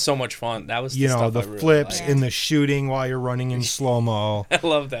walls that and, was so much fun. That was you know, stuff the I really flips liked. and the shooting while you're running in slow-mo. I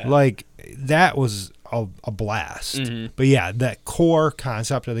love that. Like that was a blast. Mm-hmm. But yeah, that core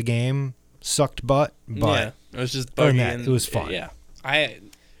concept of the game sucked butt, but yeah, it was just other than buggy. that, And, it was fun. Yeah,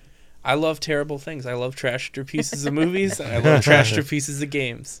 I love terrible things. I love trashed pieces of movies, and I love trashed pieces of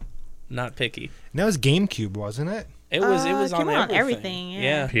games. Not picky. and that was GameCube, wasn't it? It was Came on out on everything. everything,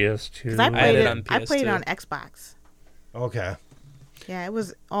 yeah. PS2. 'Cause I had played it it. on I played it PS2. on Xbox. Okay. Yeah, it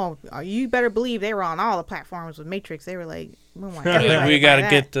was. Oh, you better believe they were on all the platforms with Matrix. They were like, we want Yeah. everybody We to gotta buy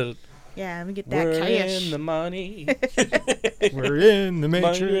get that. the. Yeah, let me get that We're cash. in the money. We're in the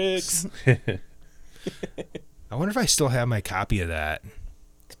Matrix. Matrix. I wonder if I still have my copy of that.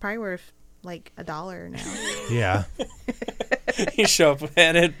 It's probably worth like $1 now. Yeah. You show up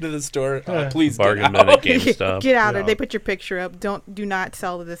at it to the store. Please Bargain get bin at GameStop. Get out Yeah. of. They put your picture up. Do not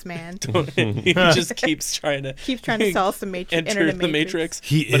sell to this man. out. He just keeps trying to Keeps trying to sell us the Matrix. enter the Matrix.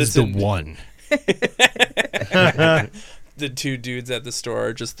 He but is it's the in- one. The 2 dudes at the store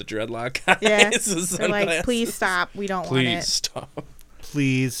are just the dreadlock guys. Yeah, with they're like, sunglasses. please stop. We don't want Please it. stop.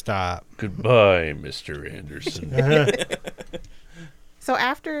 Please stop. Goodbye, Mr. Anderson. So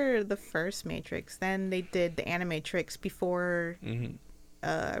after the first Matrix, then they did the Animatrix before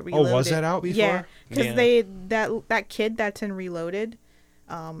Reloaded. Oh, was that out before? Yeah, because Yeah. that kid that's in Reloaded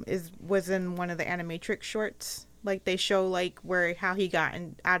was in one of the Animatrix shorts. Like they show like how he got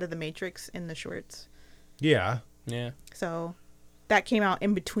out of the Matrix in the shorts. Yeah. Yeah. So that came out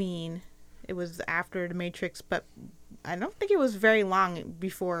in between. It was after The Matrix, but I don't think it was very long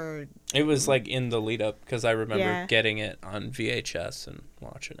before. It was like in the lead up because I remember Yeah. getting it on VHS and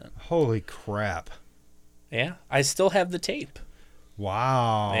watching it. Holy crap. Yeah, I still have the tape.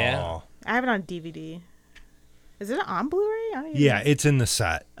 Wow. Yeah. I have it on DVD. Is it on Blu-ray? I don't even Yeah, it's in the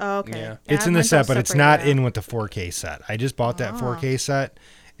set. Oh, okay. Yeah. It's I in the meant to set, but it's not separate it in out. with the 4K set. I just bought that 4K set,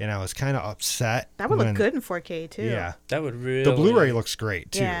 and I was kind of upset. That would when- look good in 4K too. Yeah. That would really. The Blu-ray looks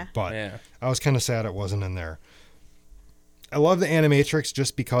great, too. Yeah. But Yeah. I was kind of sad it wasn't in there. I love the Animatrix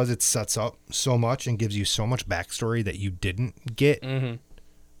just because it sets up so much and gives you so much backstory that you didn't get. Mm-hmm.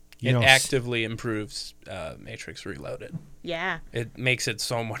 You It know, actively improves Matrix Reloaded. Yeah. It makes it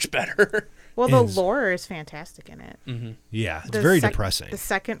so much better. Well, the Is- lore is fantastic in it. yeah, it's The very sec- depressing. The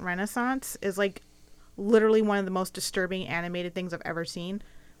second Renaissance is like literally one of the most disturbing animated things I've ever seen.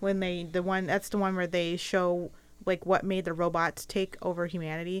 When that's the one where they show like what made the robots take over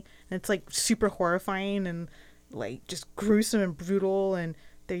humanity, and it's like super horrifying and like just gruesome and brutal, and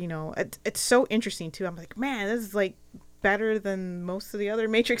it's so interesting too. I'm like, man, this is like better than most of the other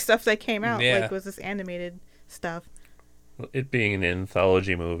Matrix stuff that came out. Yeah. Like was this animated stuff. It being an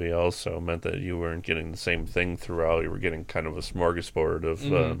anthology movie also meant that you weren't getting the same thing throughout. You were getting kind of a smorgasbord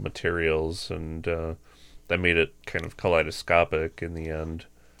of materials, and that made it kind of kaleidoscopic in the end.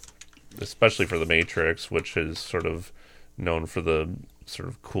 Especially for The Matrix, which is sort of known for the sort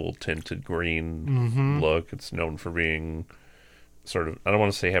of cool tinted green look. It's known for being sort of, I don't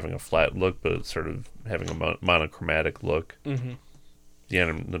want to say having a flat look, but sort of having a monochromatic look. Mm-hmm.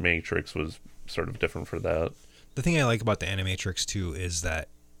 The Matrix was sort of different for that. The thing I like about the Animatrix too is that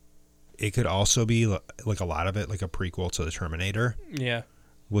it could also be like a lot of it like a prequel to the Terminator, Yeah.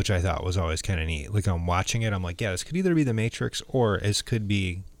 which I thought was always kind of neat. Like I'm watching it, I'm like, yeah, this could either be the Matrix or this could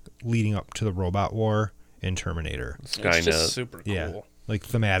be leading up to the robot war in Terminator. It's Skynet. just super cool. Yeah. Like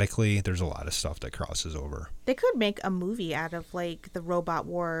thematically, there's a lot of stuff that crosses over. They could make a movie out of like the robot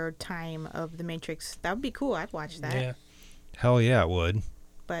war time of the Matrix. That would be cool. I'd watch that. Yeah. Hell yeah, it would.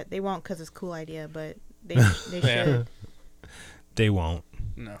 But they won't because it's a cool idea. But they Yeah. should. They won't.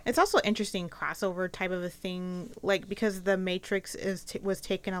 No. It's also interesting crossover type of a thing, like because the Matrix was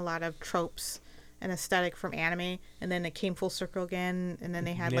taking a lot of tropes and aesthetic from anime, and then it came full circle again, and then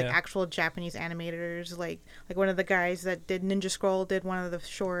they had like Yeah. actual Japanese animators, like one of the guys that did Ninja Scroll did one of the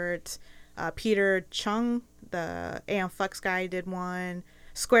shorts. Peter Chung, the Aeon Flux guy, did one.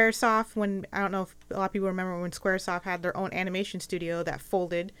 Squaresoft, when I don't know if a lot of people remember when Squaresoft had their own animation studio that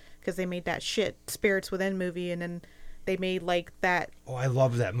folded because they made that shit Spirits Within movie, and then they made like that. Oh, I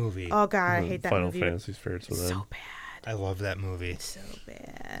love that movie. Oh god, I hate that Final movie. Fantasy Spirits Within. So bad, I love that movie. so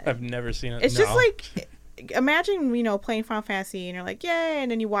bad. I've never seen it. It's just No. like, imagine playing Final Fantasy and you're like, yay,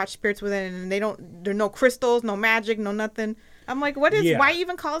 and then you watch Spirits Within and there's no crystals, no magic, no nothing. I'm like, what is? Yeah. Why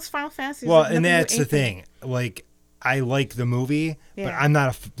even call this Final Fantasy? Well, There's and nothing that's new, the anything. thing. Like, I like the movie, but Yeah. I'm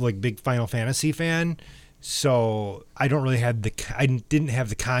not a big Final Fantasy fan, so I don't really have I didn't have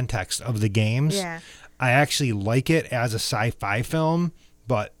the context of the games. Yeah. I actually like it as a sci-fi film,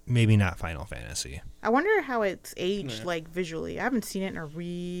 but maybe not Final Fantasy. I wonder how it's aged like visually. I haven't seen it in a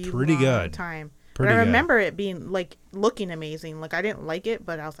really Pretty long good. time. Pretty but I good. remember it being like looking amazing. Like I didn't like it,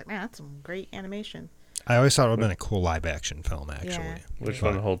 but I was like, man, that's some great animation. I always thought it would have been a cool live-action film, actually. Yeah. Which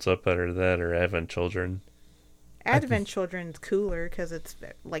But- one holds up better, that or Advent Children? Advent Children's cooler because it's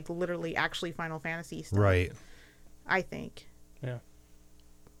like literally actually Final Fantasy stuff. Right. I think. Yeah.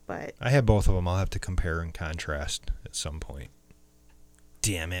 But I have both of them. I'll have to compare and contrast at some point.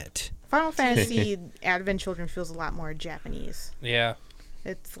 Damn it. Final Fantasy Advent Children feels a lot more Japanese. Yeah.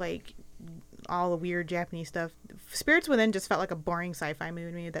 It's like all the weird Japanese stuff. Spirits Within just felt like a boring sci-fi movie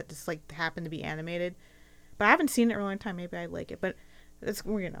to me that just like happened to be animated. But I haven't seen it in a long time. Maybe I'd like it. But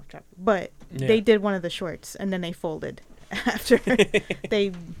we're getting off topic. But Yeah. they did one of the shorts and then they folded after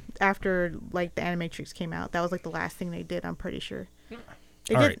after like the Animatrix came out. That was like the last thing they did. I'm pretty sure.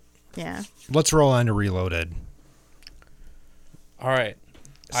 They All did. right. Yeah. Let's roll on to Reloaded. All right.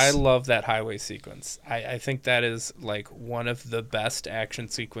 I love that highway sequence. I think that is like one of the best action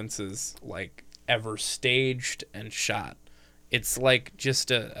sequences like ever staged and shot. It's like just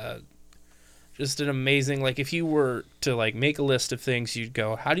an amazing, like if you were to like make a list of things, you'd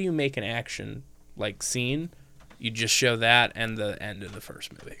go, how do you make an action like scene? You just show that and the end of the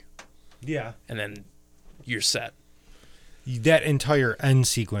first movie, Yeah. and then you're set. That entire end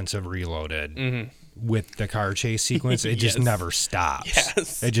sequence of Reloaded with the car chase sequence, it just Yes. never stops.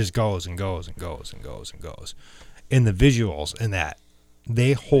 Yes. It just goes and goes and goes and goes and goes. And the visuals in that,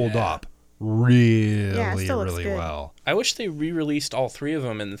 they hold up really, Yeah, it still looks really good. well. I wish they re-released all three of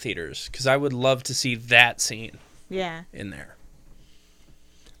them in the theaters because I would love to see that scene Yeah. in there.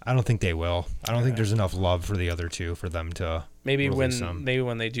 I don't think they will. I don't think there's enough love for the other two for them to Maybe release them.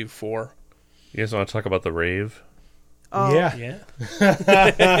 when they do 4. You guys want to talk about the rave? Oh, Yeah. Yeah.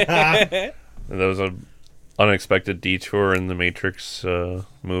 There was a unexpected detour in the Matrix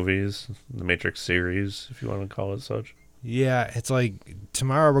movies, the Matrix series, if you want to call it such. Yeah, it's like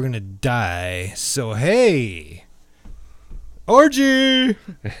tomorrow we're gonna die. So hey, orgy.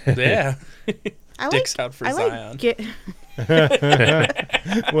 Yeah. I Dicks out for I Zion.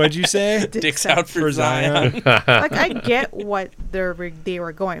 What'd you say? Dicks out for Zion. Like I get what they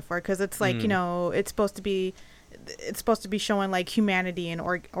were going for, because it's like, you know, it's supposed to be showing like humanity and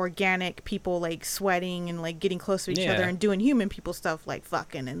organic people like sweating and like getting close to each other and doing human people stuff like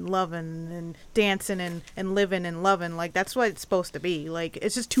fucking and loving and dancing and living and loving. Like that's what it's supposed to be. Like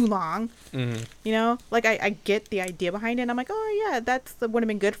it's just too long. You know, like I get the idea behind it. And I'm like, oh yeah, would have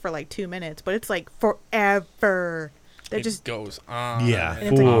been good for like 2 minutes, but it's like forever. That It just goes on. Yeah. and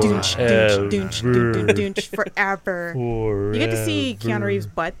it's like doonch, Forever. doonch, doonch, doonch, doonch, forever. You get to see Keanu Reeves'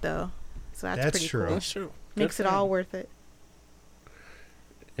 butt though, so that's That's pretty true. cool. That's true. Makes Good it for all him. worth it.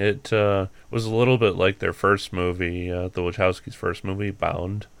 It was a little bit like their first movie, the Wachowskis' first movie,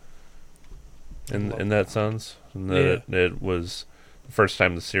 Bound. In that sense, and that it was the first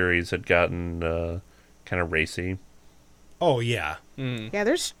time the series had gotten kind of racy. Oh yeah. Yeah,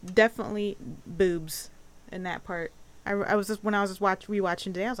 there's definitely boobs in that part. I was just rewatching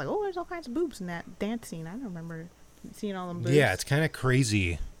today, I was like, oh, there's all kinds of boobs in that dance scene. I don't remember seeing all them boobs. Yeah, it's kind of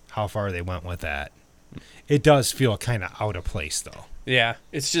crazy how far they went with that. It does feel kind of out of place though. Yeah,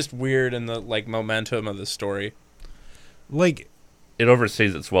 it's just weird in the like momentum of the story. Like, It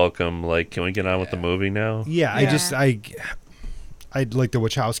overstays its welcome. Like, can we get on with the movie now? yeah, I like the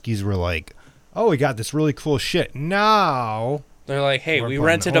Wachowskis were like, oh, we got this really cool shit. Now, They're like, hey, We're we putting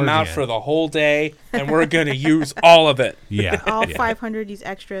rented them out orgy in. for the whole day, and we're gonna use all of it. yeah, all yeah. 500 these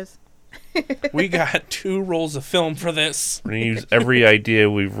extras. We got 2 rolls of film for this. We're gonna use every idea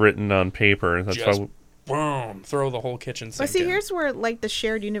we've written on paper, and that's Just why. boom, throw the whole kitchen sink But see, in. here's where like the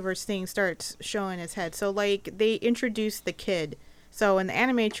shared universe thing starts showing its head. So like they introduced the kid. So in the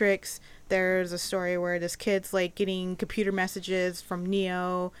Animatrix, there's a story where this kid's like getting computer messages from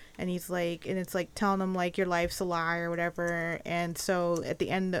Neo, and he's like, and it's like telling him like your life's a lie or whatever. And so at the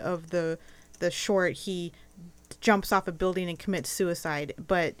end of the short, he jumps off a building and commits suicide,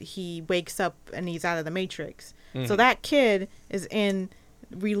 but he wakes up and he's out of the Matrix. So that kid is in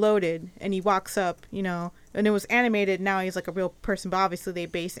Reloaded, and he walks up, you know, and it was animated. Now he's like a real person, but obviously they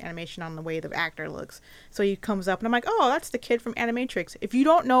base animation on the way the actor looks. So he comes up, and I'm like, oh, that's the kid from Animatrix. If you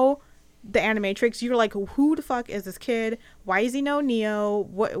don't know the Animatrix, you're like, who the fuck is this kid? Why does he know Neo?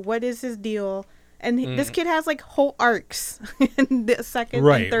 What is his deal? And this kid has like whole arcs in the second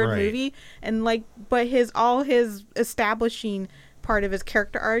Right, and third right. movie, and like, but all his establishing part of his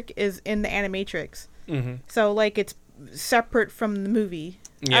character arc is in the Animatrix. So like it's separate from the movie.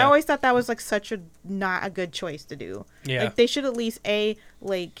 I Yeah. always thought that was like such a not a good choice to do. Yeah. Like they should at least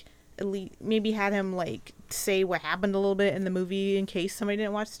maybe had him like say what happened a little bit in the movie in case somebody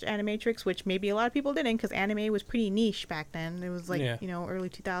didn't watch Animatrix, which maybe a lot of people didn't, because anime was pretty niche back then. It was like, Yeah. you know, early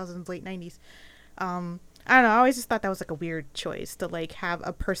 2000s, late 90s. I don't know. I always just thought that was like a weird choice to like have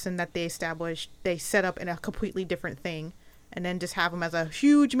a person that they set up in a completely different thing, and then just have him as a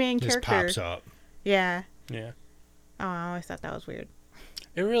huge main Just character. pops up. Yeah. Yeah. I don't know, I always thought that was weird.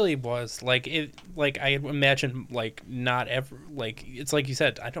 It really was like it. Like I imagine, like not ever. Like it's like you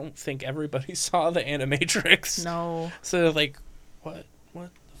said. I don't think everybody saw the Animatrix. No. So like, what the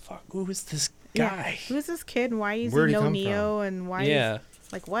fuck? Who is this guy? Who is this kid, and why does Where'd he he know come Neo, and why? Yeah.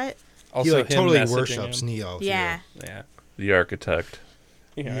 Like what? Also, He like him totally messaging worships him. Neo. too. Yeah. Yeah. The architect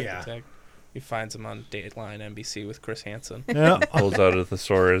Yeah. Yeah. Architect. He finds him on Dateline NBC with Chris Hansen. Yeah. pulls out a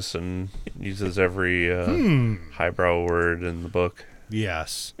thesaurus and uses every highbrow word in the book.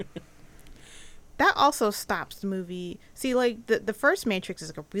 Yes. That also stops the movie. See, like the first Matrix is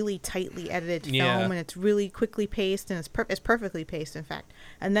like a really tightly edited film, Yeah. and it's really quickly paced, and it's perfectly paced, in fact.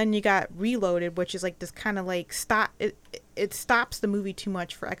 And then you got Reloaded, which is like this kind of like it stops the movie too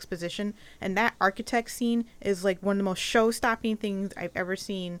much for exposition. And that architect scene is like one of the most show-stopping things I've ever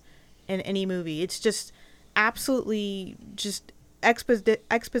seen in any movie. It's just absolutely just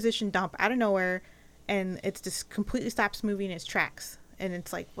exposition dump out of nowhere, and it's just completely stops the movie in its tracks. And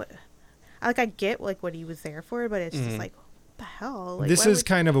it's like, what? Like, I get like what he was there for, but it's just like, what the hell? Like, This why is would-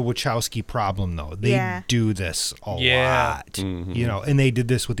 kind of a Wachowski problem, though. They Yeah. do this a Yeah. lot, you know, and they did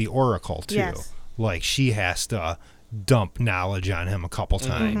this with the Oracle too. Yes. Like she has to dump knowledge on him a couple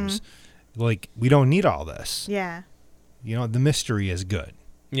times. Like we don't need all this. Yeah. You know, the mystery is good.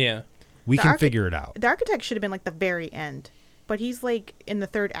 Yeah. We The can figure it out. The architect should have been like the very end, but he's like in the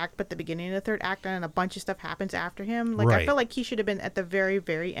third act, but the beginning of the third act, and a bunch of stuff happens after him. Like I Right. feel like he should have been at the very,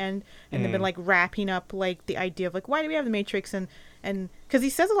 very end, and then been like wrapping up like the idea of like why do we have the Matrix, and because he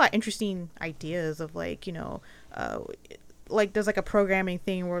says a lot of interesting ideas of like like there's like a programming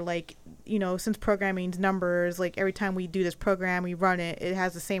thing where like since programming's numbers, like every time we do this program, we run it, it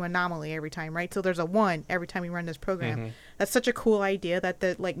has the same anomaly every time, right? So there's a 1 every time we run this program. That's such a cool idea that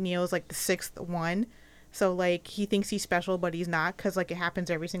the like Neo's like the 6th 1. So like he thinks he's special, but he's not, because like it happens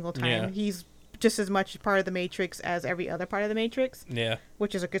every single time. Yeah. He's just as much part of the Matrix as every other part of the Matrix. Yeah.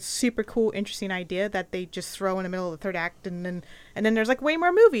 Which is like a super cool, interesting idea that they just throw in the middle of the third act, and then there's like way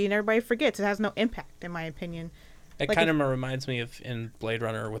more movie, and everybody forgets. It has no impact, in my opinion. It Like kind of reminds me of in Blade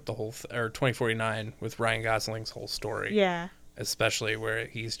Runner with the whole, or 2049 with Ryan Gosling's whole story. Yeah, Especially where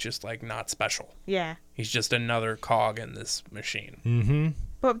he's just like not special. yeah. He's just another cog in this machine. Mm-hmm.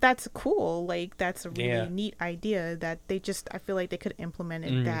 But that's cool. Like that's a really Yeah. neat idea that I feel like they could have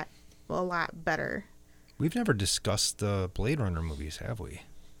implemented that a lot better. We've never discussed the Blade Runner movies, have we?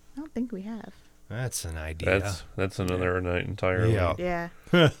 I don't think we have. That's an idea. That's another night entirely. Yeah.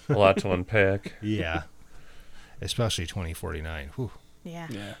 Yeah, A lot to unpack. Yeah. Especially 2049. Whew. yeah.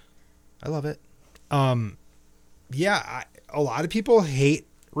 Yeah. I love it. Yeah, a lot of people hate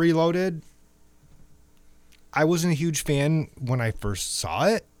Reloaded. I wasn't a huge fan when I first saw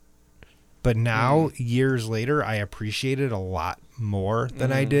it, but now, years later, I appreciate it a lot more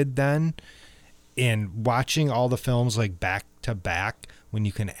than I did then. And watching all the films like back to back, when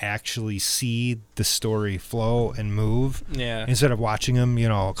you can actually see the story flow and move, Yeah. instead of watching them,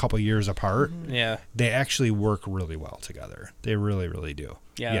 a couple years apart, Yeah. they actually work really well together. They really, really do.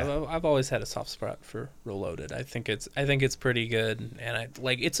 Yeah, I've always had a soft spot for Reloaded. I think it's pretty good, and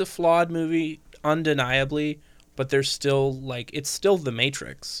it's a flawed movie, undeniably, but there's still it's still The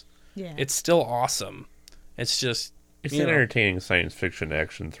Matrix. Yeah. It's still awesome. It's just It's you an know, entertaining science fiction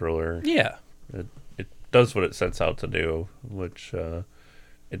action thriller. Yeah, It does what it sets out to do, which it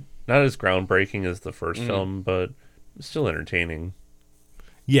not as groundbreaking as the first film, but still entertaining.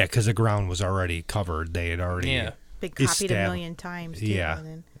 Yeah, because the ground was already covered. They had already. yeah. They copied a Estab- million times. Too, Yeah. and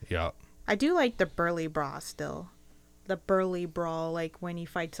then- Yeah. I do like the Burly Brawl still. The Burly Brawl, like when he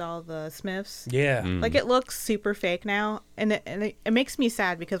fights all the Smiths. Yeah. Like it looks super fake now, and it makes me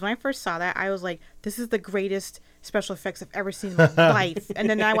sad because when I first saw that, I was like, "This is the greatest special effects I've ever seen in my life." And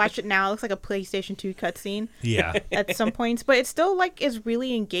then I watch it now; it looks like a PlayStation 2 cutscene Yeah. at some points, but it still is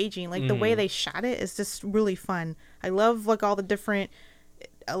really engaging. Like the way they shot it is just really fun. I love all the different.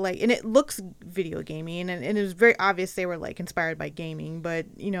 And it looks video gaming, and it was very obvious they were inspired by gaming, but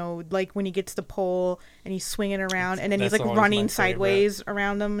when he gets the pole and he's swinging around and then That's he's always my running favorite. sideways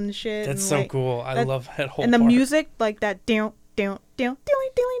around them and shit. That's and, so cool. I love that whole and the part. music, that down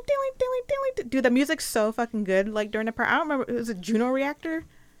dude, the music's so fucking good. During the part, I don't remember, it was a Juno Reactor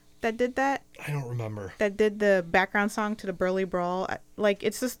that did that, I don't remember. that did the background song to the Burly Brawl.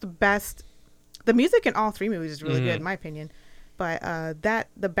 It's just the best. The music in all three movies is really good, in my opinion. But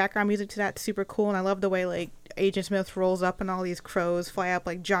the background music to that's super cool, and I love the way Agent Smith rolls up and all these crows fly up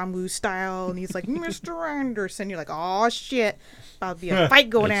John Woo style, and he's like, "Mr. Anderson." You're like, "Oh shit, about to be a fight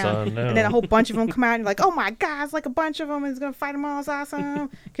going It's down," on now. and then a whole bunch of them come out, and you're like, "Oh my god, it's a bunch of them, and he's gonna fight them all. It's awesome,"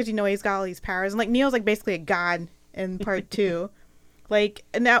 because he's got all these powers, and Neo's basically a god in part 2.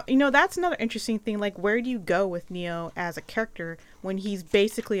 And now, that's another interesting thing. Where do you go with Neo as a character when he's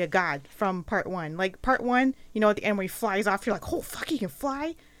basically a god from part 1? Part 1, at the end where he flies off, you're like, oh, fuck, he can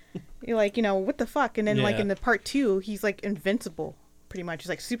fly? You're like, what the fuck? And then, Yeah. in the part 2, he's, invincible, pretty much. He's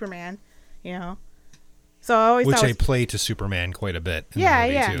like Superman, So I always Which thought they was, play to Superman quite a bit. In Yeah, the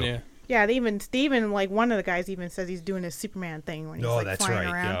movie yeah. Too. Yeah. yeah, they even one of the guys even says he's doing his Superman thing when he's, Oh, that's flying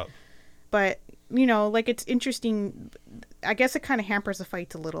right. around. Yeah. But it's interesting. I guess it kind of hampers the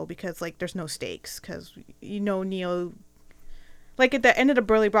fights a little because there's no stakes because Neo, at the end of the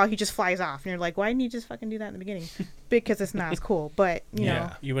Burly Brawl, he just flies off and you're like, why didn't you just fucking do that in the beginning? Because it's not as cool. But you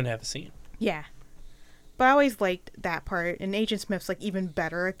know, You wouldn't have a scene. yeah. But I always liked that part, and Agent Smith's an even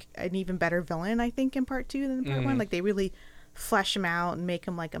better villain, I think, in part 2 than part 1. They really flesh him out and make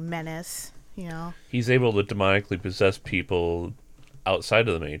him a menace. He's able to demonically possess people outside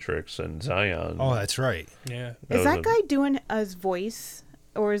of the Matrix and Zion. Oh, that's right. Yeah. Is was that a- guy doing his voice,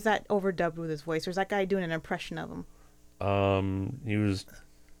 or is that overdubbed with his voice, or is that guy doing an impression of him? He was.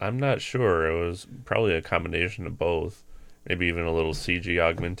 I'm not sure. It was probably a combination of both. Maybe even a little CG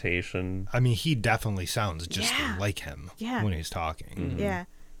augmentation. I mean, he definitely sounds just Yeah. like him Yeah. when he's talking. Yeah.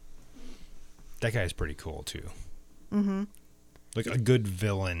 That guy's pretty cool too. Mm-hmm. A good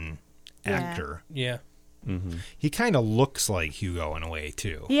villain Yeah. actor. Yeah. He kind of looks like Hugo in a way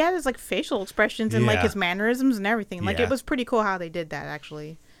too. He had his like facial expressions and like Yeah. his mannerisms and everything. Like Yeah. it was pretty cool how they did that.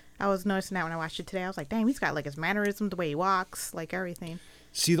 Actually, I was noticing that when I watched it today. I was like, damn, he's got like his mannerisms, the way he walks, like everything.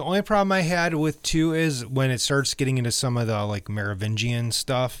 See, the only problem I had with 2 is when it starts getting into some of the like Merovingian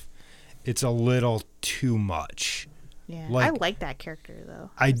stuff, it's a little too much. Yeah, Like- I like that character though.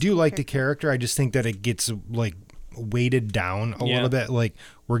 I do like the character. I just think that it gets like weighted down a Yeah. little bit. Like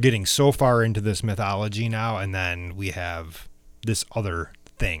we're getting so far into this mythology now, and then we have this other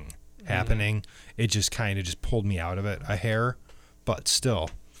thing happening. It just kind of just pulled me out of it a hair, but still,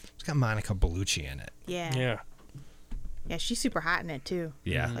 it's got Monica Bellucci in it. Yeah. Yeah. Yeah, she's super hot in it too.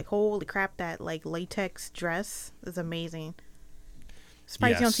 Yeah. Like holy crap, that like latex dress is amazing.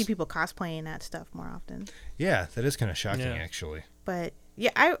 Surprised you don't Yes. see people cosplaying that stuff more often. Yeah, that is kind of shocking, Yeah. actually. But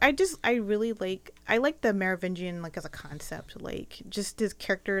yeah, I really like the Merovingian like as a concept. Like just his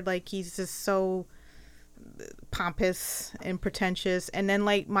character, like he's just so pompous and pretentious. And then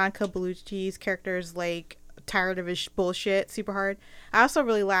like Monica Bellucci's character is like tired of his bullshit super hard. I also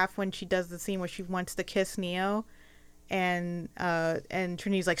really laugh when she does the scene where she wants to kiss Neo. And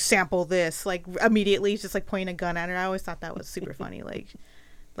Trinity's like, sample this, like immediately he's just like pointing a gun at her. I always thought that was super funny. Like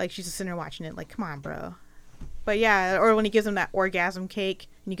she's just sitting there watching it, like, come on, bro. But yeah, or when he gives him that orgasm cake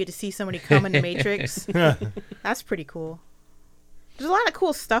and you get to see somebody come in the Matrix. That's pretty cool. There's a lot of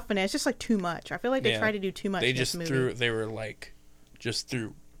cool stuff in it. It's just like too much. I feel like they Yeah. try to do too much They in just this movie.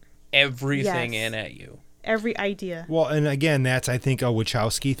 threw everything Yes. in at you. Every idea. Well, and again, that's, I think, a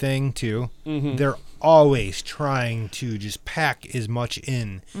Wachowski thing, too. Mm-hmm. They're always trying to just pack as much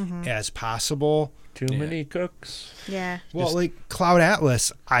in as possible. Too many cooks. Yeah. Well, like Cloud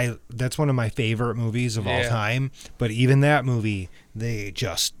Atlas, that's one of my favorite movies of all Yeah. time. But even that movie, they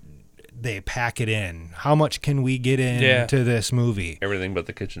pack it in. How much can we get Yeah. into this movie? Everything but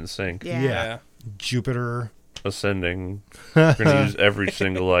the kitchen sink. Yeah. Yeah. Jupiter. Ascending. We're going to use every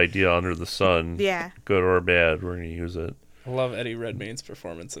single idea under the sun. Yeah. Good or bad, we're going to use it. I love Eddie Redmayne's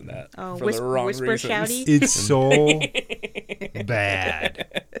performance in that. Oh, for the wrong whisper reasons. shouty. It's so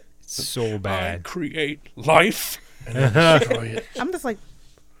bad. It's so I bad. create life. I'm just like,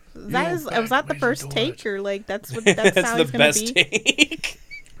 was that the first take or like that's how That's the it's gonna best be? take.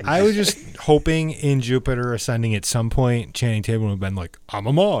 I was just hoping in Jupiter Ascending at some point, Channing Tatum would have been like, I'm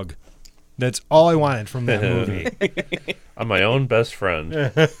a Mog. That's all I wanted from that movie. I'm my own best friend.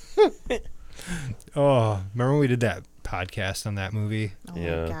 Oh, remember when we did that podcast on that movie? Oh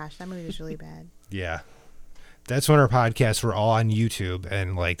Yeah. my gosh, that movie was really bad. Yeah. That's when our podcasts were all on YouTube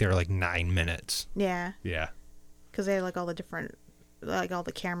and like they were like 9 minutes. Yeah, Yeah. because they had like all the different, like all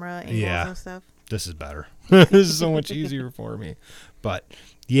the camera angles Yeah. and stuff. This is better. This is so much easier for me. But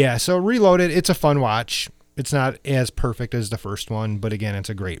yeah, so Reloaded, it's a fun watch. It's not as perfect as the first one, but again, it's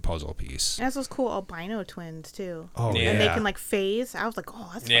a great puzzle piece. And that's those cool albino twins too. Oh, Yeah. yeah. And they can like phase. I was like,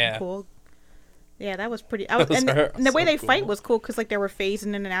 oh, that's Yeah. fucking cool. Yeah, that was pretty. And Those are the way so they fight cool. was cool because like they were phasing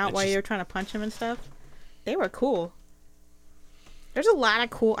in and out It while just- you were trying to punch them and stuff. They were cool. There's a lot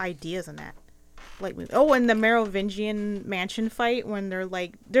of cool ideas in that. Like, and the Merovingian mansion fight when they're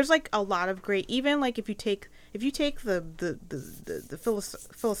like, there's like a lot of great. Even like if you take the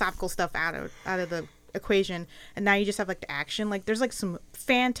philosophical stuff out of the equation and now you just have like the action, like there's like some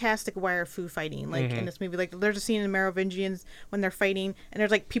fantastic wire fu fighting like in this movie. Like there's a scene in Merovingians when they're fighting and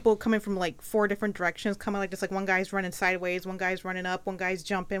there's like people coming from like 4 different directions coming, like just like one guy's running sideways, one guy's running up, one guy's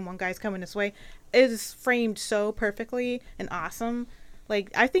jumping, one guy's coming this way. It is framed so perfectly and awesome.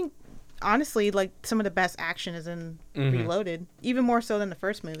 Like I think honestly like some of the best action is in Reloaded, even more so than the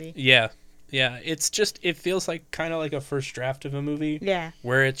first movie. Yeah. Yeah. It's just, it feels like kind of like a first draft of a movie. Yeah.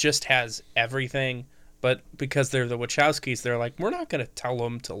 Where it just has everything. But because they're the Wachowskis, they're like, we're not going to tell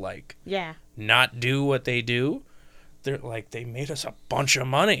them to like Yeah. not do what they do. They're like, they made us a bunch of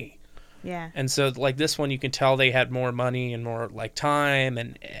money. Yeah. And so like this one, you can tell they had more money and more like time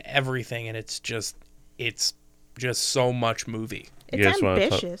and everything. And it's just so much movie. It's guys wanna talk-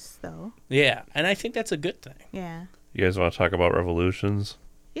 ambitious though. Yeah. And I think that's a good thing. Yeah. You guys want to talk about Revolutions?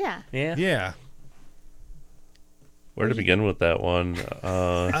 Yeah. Yeah. Yeah. Where to begin with that one?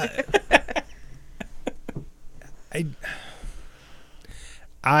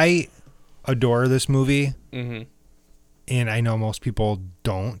 I adore this movie, Mm-hmm. and I know most people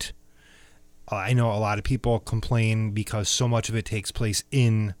don't. I know a lot of people complain because so much of it takes place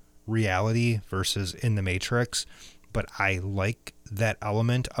in reality versus in the Matrix, but I like that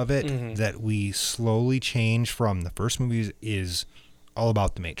element of it, that we slowly change from the first movie is all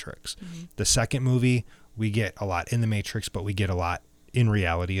about the Matrix. The second movie, we get a lot in the Matrix, but we get a lot in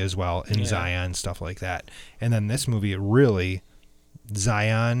reality as well, in Yeah. Zion, stuff like that. And then this movie, really,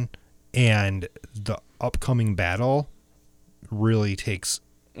 Zion and the upcoming battle really takes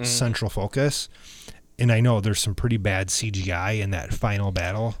central focus. And I know there's some pretty bad CGI in that final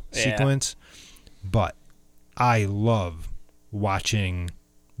battle sequence, but I love watching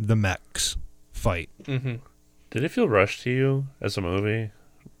the mechs fight. Mm-hmm. Did it feel rushed to you as a movie?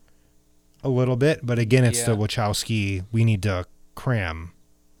 A little bit, but again, it's the Yeah. Wachowski, we need to cram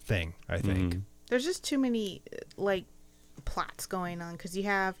thing, I think. There's just too many like plots going on because you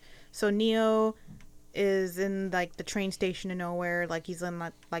have Neo is in like the train station of nowhere, like he's in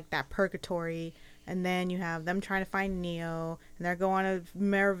like that purgatory, and then you have them trying to find Neo, and they're going to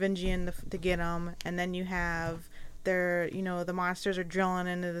Merovingian to get him, and then you have the monsters are drilling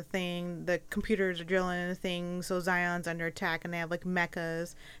into the thing, the computers are drilling into the thing, so Zion's under attack, and they have like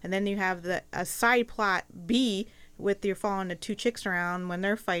mechas, and then you have a side plot B with you're following the two chicks around when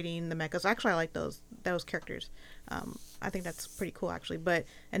they're fighting the mechas. Actually, I like those characters. I think that's pretty cool actually.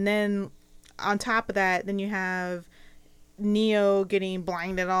 And then on top of that, then you have Neo getting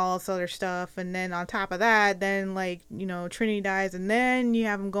blinded, all this other stuff, and then on top of that, then Trinity dies, and then you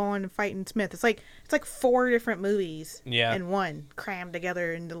have him going and fighting Smith. It's like 4 different movies in one crammed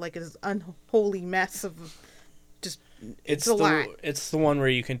together into like this unholy mess of just. It's a lot. It's the one where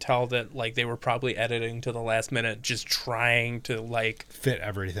you can tell that like they were probably editing to the last minute, just trying to like Fit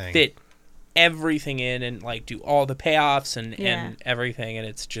everything in and like do all the payoffs and everything, and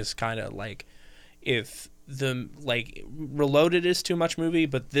it's just kind of like if the like Reloaded is too much movie,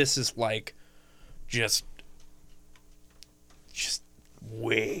 but this is like just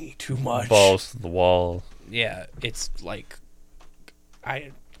way too much. Balls to the wall. Yeah, it's like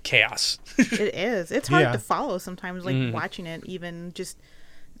chaos. It is. It's hard Yeah. to follow sometimes, like watching it. Even just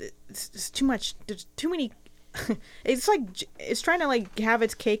it's too much. There's too many. It's like it's trying to like have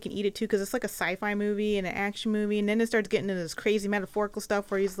its cake and eat it too, because it's like a sci-fi movie and an action movie, and then it starts getting into this crazy metaphorical stuff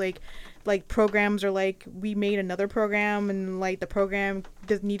where he's like programs are like, we made another program, and like the program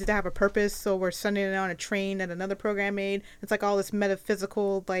needs to have a purpose, so we're sending it on a train that another program made. It's like all this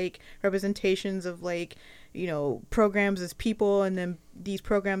metaphysical like representations of like programs as people, and then these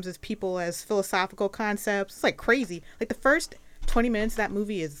programs as people as philosophical concepts. It's like crazy. Like the first 20 minutes of that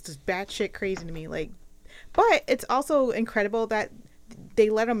movie is just batshit crazy to me. Like. But it's also incredible that they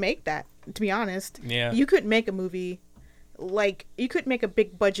let them make that, to be honest. Yeah. You could make a movie, you could make a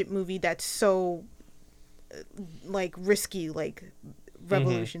big budget movie that's so, risky, like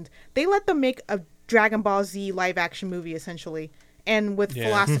Revolutions. They let them make a Dragon Ball Z live action movie, essentially, and with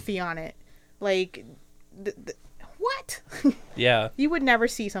philosophy on it. Like, what? Yeah. You would never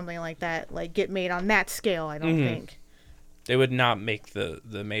see something like that, get made on that scale, I don't think. They would not make the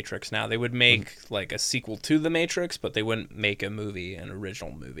Matrix now. They would make like a sequel to the Matrix, but they wouldn't make an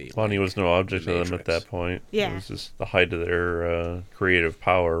original movie. Money was no object to them at that point. Yeah. It was just the height of their creative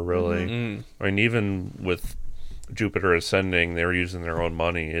power, really. Mm-hmm. I mean, even with Jupiter Ascending, they were using their own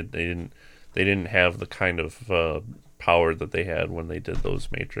money. They didn't have the kind of power that they had when they did those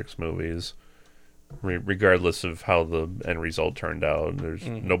Matrix movies. Regardless of how the end result turned out, there's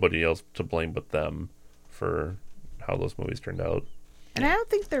nobody else to blame but them for how those movies turned out. And I don't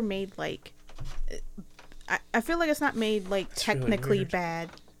think they're made I feel like it's not made technically really bad.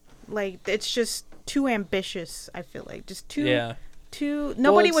 Like it's just too ambitious. I feel like just too. Yeah.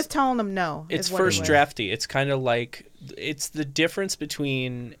 Nobody it's- was telling them no. It's is what it first was. drafty. It's kind of like it's the difference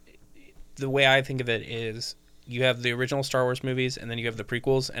between the way I think of it is you have the original Star Wars movies and then you have the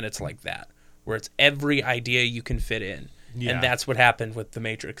prequels, and it's like that where it's every idea you can fit in. Yeah. And that's what happened with the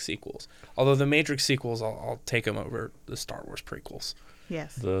Matrix sequels. Although the Matrix sequels, I'll take them over the Star Wars prequels.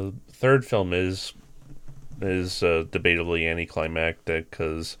 Yes. The third film is debatably anticlimactic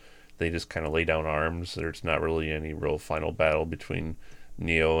because they just kind of lay down arms. There's not really any real final battle between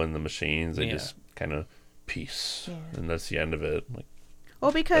Neo and the machines. They just kind of peace, and that's the end of it.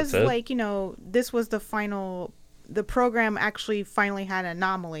 Well, because That's it? this was the final. The program actually finally had an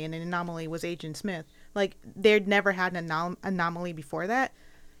anomaly, and the anomaly was Agent Smith. Like they'd never had an anomaly before that,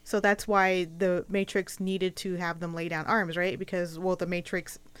 so that's why the Matrix needed to have them lay down arms, right? Because the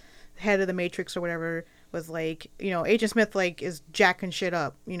Matrix head of the Matrix or whatever was Agent Smith is jacking shit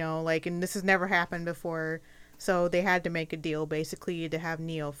up, and this has never happened before, so they had to make a deal basically to have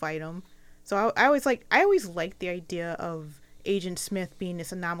Neo fight him. So I always liked the idea of Agent Smith being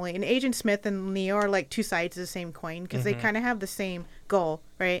this anomaly, and Agent Smith and Neo are two sides of the same coin because they kind of have the same goal,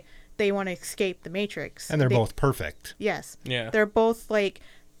 right? They want to escape the Matrix, and they're both perfect. Yes. Yeah. They're both like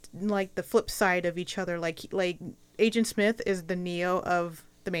the flip side of each other. Like Agent Smith is the Neo of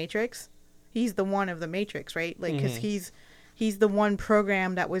the Matrix. He's the one of the Matrix, right? Because he's the one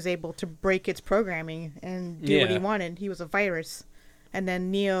program that was able to break its programming and do what he wanted. He was a virus, and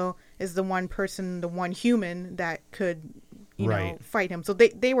then Neo is the one person, the one human that could, you know, Right. fight him. So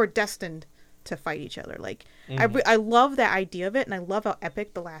they were destined to fight each other. Like I love that idea of it, and I love how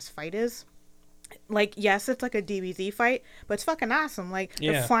epic the last fight is. Like, yes, it's like a DBZ fight, but it's fucking awesome. Like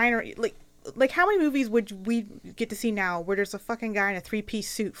they're Yeah. flying, or like how many movies would we get to see now where there's a fucking guy in a 3-piece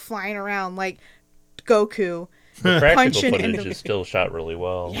suit flying around like Goku? The practical punching footage into- is still shot really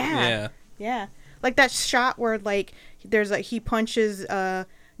well. Yeah. Yeah. Like that shot where like he punches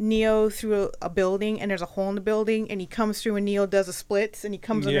Neo through a building and there's a hole in the building and he comes through and Neo does a splits and he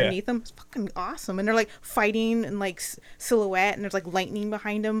comes Yeah. underneath him. It's fucking awesome. And they're like fighting and like silhouette and there's like lightning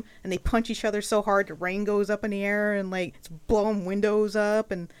behind them and they punch each other so hard the rain goes up in the air and like it's blowing windows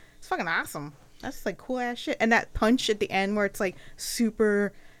up and it's fucking awesome. That's like cool ass shit. And that punch at the end where it's like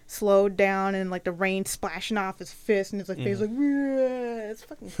super slowed down and like the rain splashing off his fist and his like face like "Wah." It's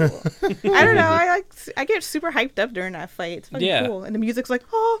fucking cool. I don't know. I get super hyped up during that fight. It's fucking Yeah. cool. And the music's like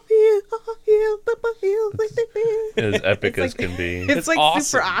oh, As epic It's as like- can be. it's like awesome.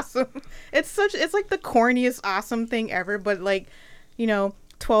 super awesome. It's like the corniest awesome thing ever. But like, you know,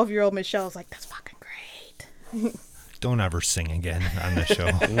 12-year-old Michelle's like that's fucking great. Don't ever sing again on the show.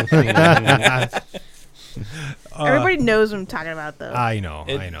 Everybody knows what I'm talking about though. I know.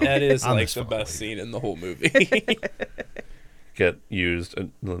 That is On like this the phone. best scene in the whole movie. Get used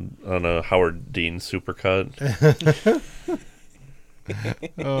on a Howard Dean supercut.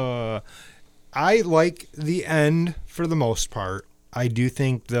 I like the end for the most part. I do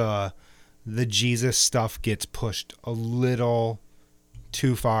think the Jesus stuff gets pushed a little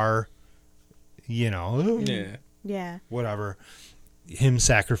too far. You know, Yeah. Yeah. whatever. Him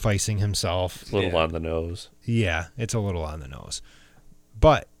sacrificing himself. It's a little Yeah. on the nose. Yeah, it's a little on the nose.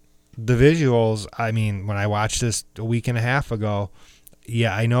 But the visuals, I mean, when I watched this a week and a half ago,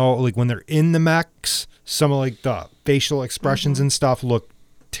 yeah, I know like when they're in the mechs, some of like the facial expressions and stuff look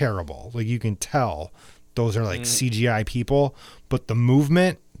terrible. Like you can tell those are like CGI people, but the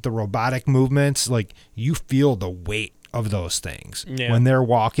movement, the robotic movements, like you feel the weight of those things. Yeah. When they're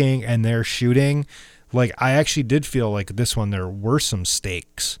walking and they're shooting, like I actually did feel like this one there were some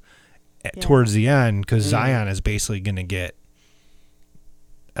stakes towards the end because Zion is basically going to get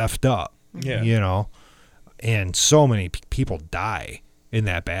effed up. Yeah. You know, and so many people die in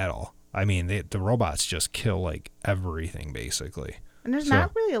that battle. I mean, the robots just kill like everything basically. And there's So-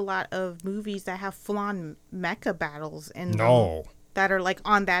 not really a lot of movies that have full-on mecha battles in them No. that are like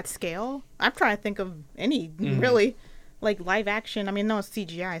on that scale. I'm trying to think of any really like live action. I mean, no, it's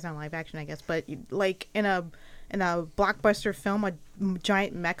CGI. It's not live action, I guess, but like in a blockbuster film, a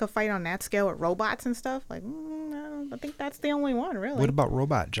giant mecha fight on that scale with robots and stuff. Like, I think that's the only one, really. What about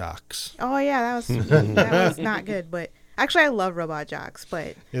Robot Jocks? Oh yeah, that was not good. But actually, I love Robot Jocks,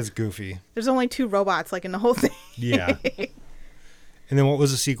 but It's goofy. there's only 2 robots like in the whole thing. Yeah. And then what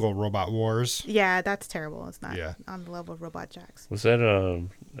was the sequel? Robot Wars? Yeah, that's terrible. It's not Yeah. on the level of Robot Jocks. Was that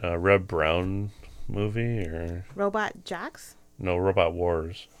a Reb Brown movie or Robot Jocks? no? Robot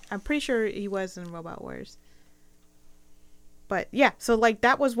Wars. I'm pretty sure he was in Robot Wars. But yeah, so like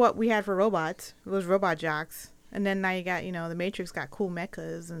that was what we had for robots. It was Robot Jocks. And then now you got, you know, the Matrix got cool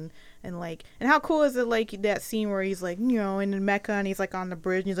mechas and how cool is it like that scene where he's like, you know, in the mecha and he's like on the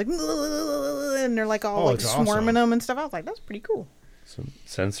bridge and he's like and they're like all like it's swarming awesome. him and stuff. I was like, that's pretty cool. Some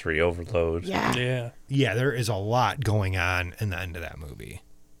sensory overload. Yeah. Yeah. Yeah, there is a lot going on in the end of that movie.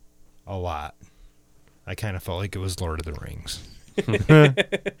 A lot. I kind of felt like it was Lord of the Rings.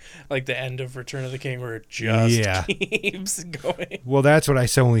 Like the end of Return of the King where it just Yeah. keeps going. Well, that's what I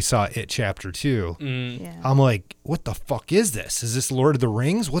said when we saw It Chapter 2. Yeah. I'm like, what the fuck is this? Is this Lord of the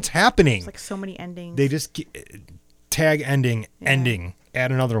Rings? What's happening? It's like so many endings. They just tag ending,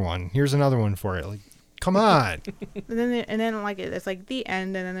 add another one. Here's another one for it. Like, come on. and then like it's like the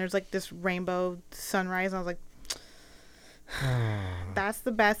end and then there's like this rainbow sunrise and I was like that's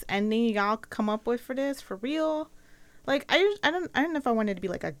the best ending y'all could come up with for this for real. Like I don't know if I wanted it to be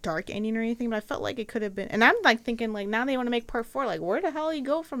like a dark ending or anything, but I felt like it could have been. And I'm like thinking like now they want to make part 4. Like where the hell you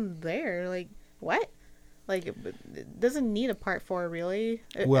go from there? Like what? Like it doesn't need a part 4 really.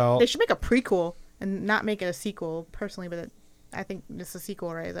 Well- they should make a prequel and not make it a sequel personally, but I think it's a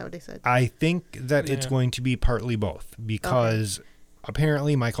sequel, right? Is that what they said? I think that it's Yeah. going to be partly both because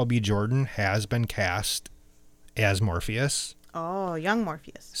apparently Michael B. Jordan has been cast as Morpheus. Oh, young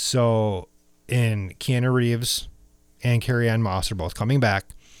Morpheus. So, in Keanu Reeves and Carrie-Anne Moss are both coming back.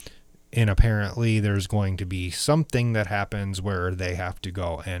 And apparently there's going to be something that happens where they have to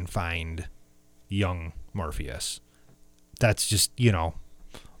go and find young Morpheus. That's just, you know,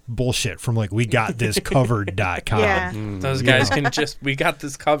 bullshit from like wegotthiscovered.com. Yeah. Those guys can we got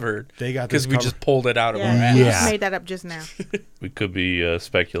this covered. They got this because we covered. just pulled it out of our Yeah. ass. You Yeah. just made that up just now. We could be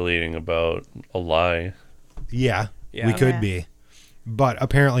speculating about a lie. Yeah, we Yeah. could Yeah. be. But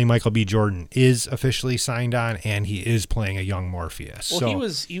apparently Michael B. Jordan is officially signed on, and he is playing a young Morpheus. Well,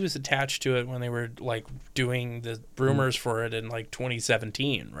 so he was attached to it when they were like doing the rumors for it in like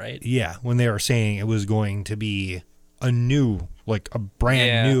 2017, right? yeah, when they were saying it was going to be a new, like a brand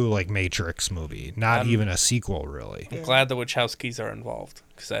Yeah. new like Matrix movie, not even a sequel really. I'm glad the Wachowskis are involved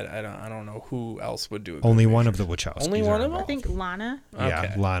because I don't know who else would do it. Only one of the Wachowskis. Only one are of them? I involved. think Lana. Yeah,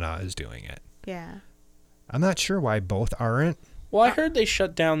 Okay. Lana is doing it. Yeah. I'm not sure why both aren't. Well, I heard they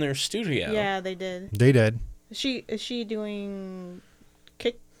shut down their studio. Yeah, they did. They did. Is she doing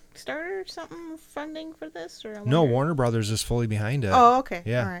Kickstarter or something funding for this or? I No, wonder? Warner Brothers is fully behind it. Oh, okay.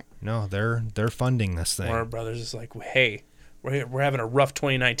 Yeah. All right. No, they're funding this thing. Warner Brothers is like, hey, we're having a rough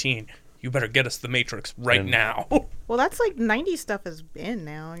 2019. You better get us the Matrix right And- now. Well, that's like 90s stuff has been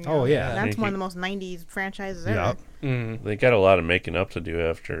now. You Oh, know? yeah. That's Yeah. one of the most 90s franchises ever. Yep. They got a lot of making up to do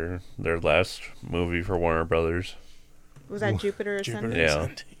after their last movie for Warner Brothers. Was that Jupiter Ascending? Yeah.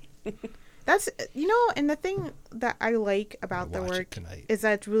 That's and the thing that I like about the Watch it work tonight. is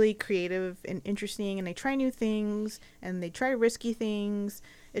that it's really creative and interesting, and they try new things and they try risky things.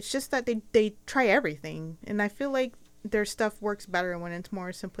 It's just that they try everything, and I feel like their stuff works better when it's more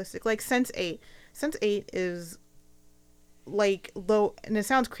simplistic. Like Sense8. Sense8 is like low, and it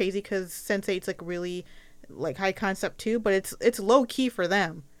sounds crazy because Sense8's like really like high concept too, but it's low key for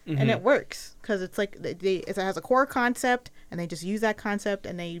them. And it works because it's like it has a core concept, and they just use that concept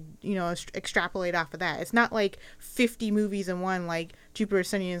and they extrapolate off of that. It's not like 50 movies in one. Like Jupiter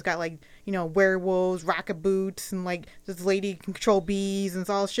Ascending's got like werewolves, rocket boots, and like this lady can control bees and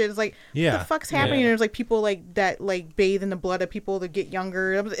all shit. It's like what Yeah. the fuck's happening? Yeah. And there's like people like that like bathe in the blood of people to get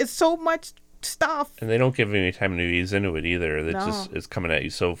younger. It's so much stuff. And they don't give any time to ease into it either. It's coming at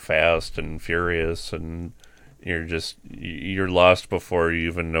you so fast and furious, and you're lost before you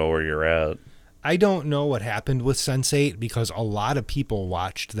even know where you're at. I don't know what happened with Sense8 because a lot of people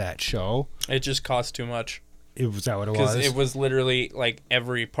watched that show. It just cost too much. Was that what it Because was? it was literally like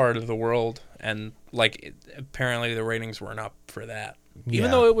every part of the world, and like apparently the ratings weren't up for that, even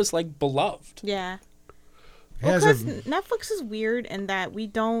Yeah. though it was like beloved. Yeah. It has Because a- Netflix is weird in that we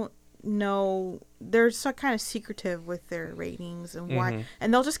don't know, they're so kind of secretive with their ratings and why,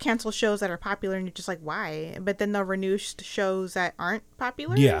 and they'll just cancel shows that are popular, and you're just like, why? But then they'll renew shows that aren't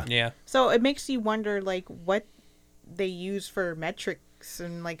popular. Yeah. Yeah, So it makes you wonder like what they use for metrics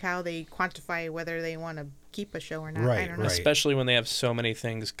and like how they quantify whether they want to keep a show or not. I Right, don't know. right. especially when they have so many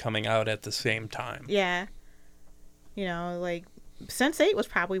things coming out at the same time. Yeah. Like Sense8 was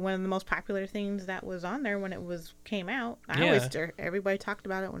probably one of the most popular things that was on there when it came out. Everybody talked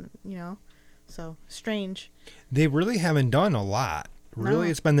about it when, so strange. They really haven't done a lot. Really,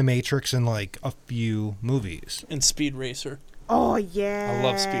 No. it's been The Matrix and like a few movies. And Speed Racer, Oh yeah. I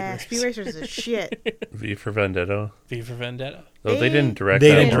love Speed Racer. Speed Racers is a shit. V for Vendetta. V for Vendetta. Though they didn't direct They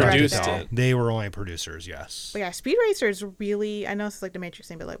that didn't one. direct produced it. it. They were only producers, yes. But yeah, Speed Racer is really, I know it's like the Matrix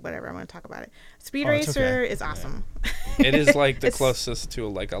thing, but like whatever, I'm going to talk about it. Speed Oh, it's Racer okay. is awesome. It is like the It's- closest to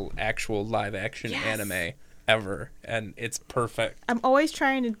like a actual live action Yes. anime ever, and it's perfect. I'm always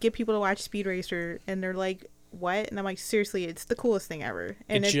trying to get people to watch Speed Racer, and they're like, what? And I'm like, seriously, it's the coolest thing ever.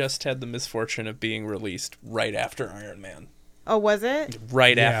 And It just had the misfortune of being released right after Iron Man. oh, was it?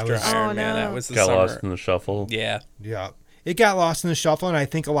 Right Yeah, it after was- Iron Oh, Man, no. that was the Got summer. lost in the shuffle. Yeah, Yeah. It got lost in the shuffle, and I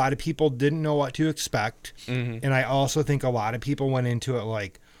think a lot of people didn't know what to expect. Mm-hmm. And I also think a lot of people went into it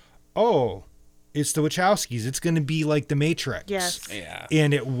like, oh, it's the Wachowskis. It's going to be like The Matrix. Yes. yeah.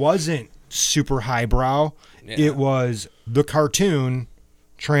 And it wasn't super highbrow. Yeah. It was the cartoon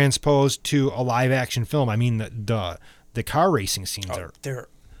transposed to a live action film. I mean, the car racing scenes are They're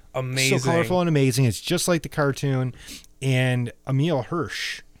amazing. so colorful and amazing. It's just like the cartoon. And Emil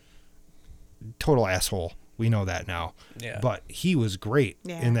Hirsch, total asshole. We know that now. Yeah. But he was great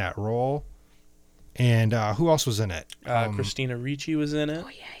Yeah. in that role. And who else was in it? Christina Ricci was in it.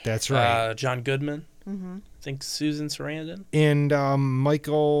 That's right. John Goodman. Mm-hmm. I think Susan Sarandon. And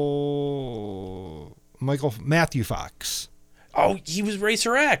Matthew Fox. Oh, he was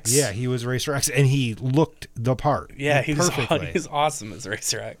Racer X. Yeah, he was Racer X, and he looked the part. Yeah, he was perfectly. awesome as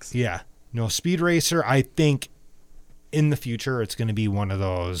Racer X. Yeah. No, Speed Racer, I think in the future it's going to be one of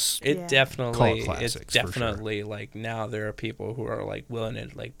those. It Yeah. definitely, it's classics, for sure. definitely like now there are people who are like willing to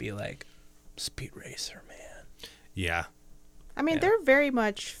like be like Speed Racer, man. Yeah. I mean, Yeah. they're very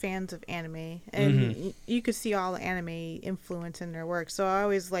much fans of anime, and you could see all the anime influence in their work. So I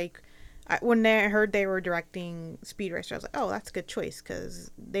always like when I heard they were directing Speed Racer, I was like, oh, that's a good choice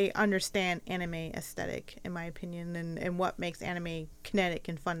because they understand anime aesthetic, in my opinion, and what makes anime kinetic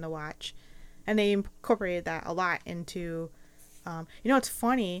and fun to watch. And they incorporated that a lot into, what's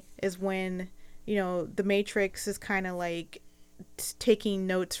funny is when, The Matrix is kind of like taking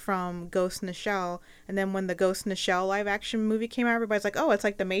notes from Ghost in the Shell, and then when the Ghost in the Shell live action movie came out, everybody's like, oh, it's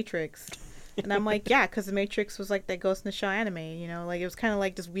like The Matrix. And I'm like, yeah, because The Matrix was like that Ghost in the Shell anime, like it was kind of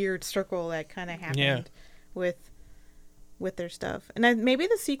like this weird circle that kind of happened with their stuff. And maybe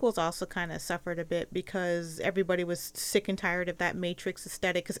the sequels also kind of suffered a bit because everybody was sick and tired of that Matrix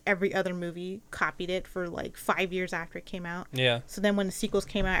aesthetic because every other movie copied it for like 5 years after it came out. Yeah. So then when the sequels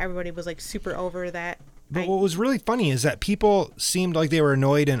came out, everybody was like super over that. But what was really funny is that people seemed like they were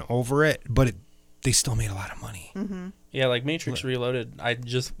annoyed and over it, but they still made a lot of money. Mm-hmm. Yeah, like Matrix Reloaded,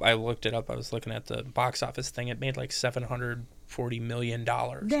 I looked it up. I was looking at the box office thing. It made like $740 million.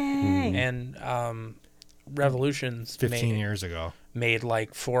 Dang. And Revolutions 15 years ago made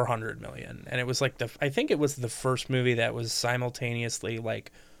like 400 million. And it was like I think it was the first movie that was simultaneously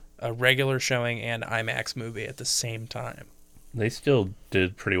like a regular showing and IMAX movie at the same time. They still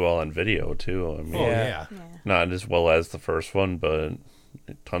did pretty well on video too. I mean, yeah. not as well as the first one, but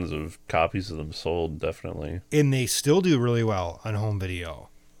tons of copies of them sold, definitely. And they still do really well on home video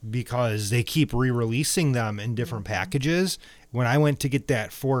because they keep re-releasing them in different packages. When I went to get that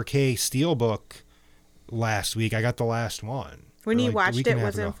 4K Steelbook last week, I got the last one. When Or you like a watched week it, and a half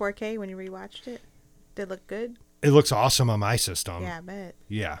was it in ago. 4K when you rewatched it? Did it look good? It looks awesome on my system. Yeah, I bet.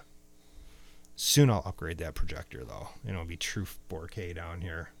 Yeah. Soon I'll upgrade that projector though. It'll be true 4K down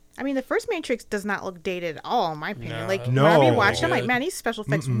here. I mean, the first Matrix does not look dated at all, in my opinion. No, Like, No. when I rewatched it, I'm like, Good. man, these special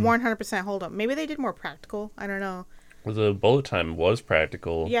effects 100% hold up. Maybe they did more practical. I don't know. The bullet time was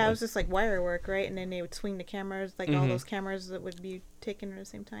practical. Yeah, it was just like wire work, right? And then they would swing the cameras, like all those cameras that would be taken at the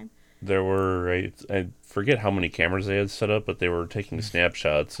same time. There were, I forget how many cameras they had set up, but they were taking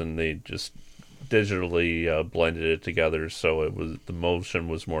snapshots and they just digitally blended it together so the motion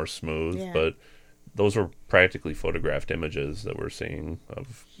was more smooth. Yeah. But those were practically photographed images that we're seeing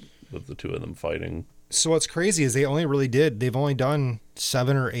of the two of them fighting. So what's crazy is they've only done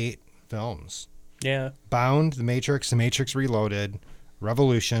 7 or 8 films. Yeah. Bound, The Matrix Reloaded,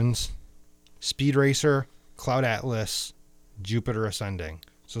 Revolutions, Speed Racer, Cloud Atlas, Jupiter Ascending.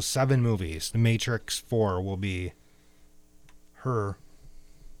 So 7 movies. The Matrix 4 will be her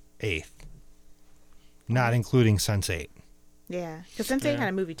 8th. Not including Sense8. Yeah, because Sense8 had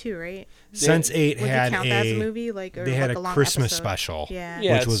a movie too, right? Sense8 Would had it count as a movie? Like, or they had like a long Christmas episode? special, Yeah.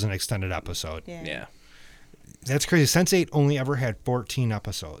 Yeah. which was an extended episode. Yeah. Yeah. That's crazy. Sense8 only ever had 14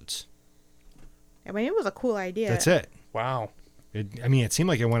 episodes. I mean, it was a cool idea. That's it. Wow. It seemed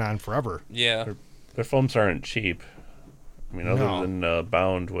like it went on forever. Yeah. Their films aren't cheap. I mean, other No. than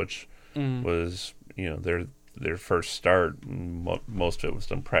Bound, which was, their first start, and most of it was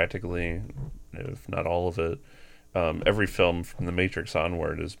done practically, if not all of it. Every film from The Matrix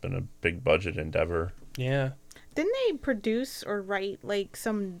onward has been a big budget endeavor. Yeah. Didn't they produce or write like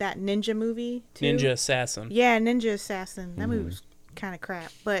that ninja movie too? Ninja Assassin. Yeah, Ninja Assassin. That movie was kind of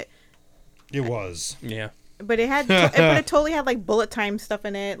crap, but It was. Yeah. but it totally had like bullet time stuff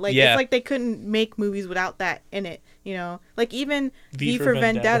in it. Like Yeah. it's like they couldn't make movies without that in it. Like even V for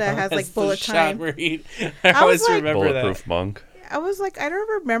Vendetta has like the bullet shot time. where I was always like- remember Bulletproof that. Monk. I was like, I don't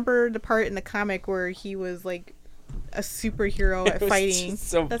remember the part in the comic where he was like a superhero at It was fighting. just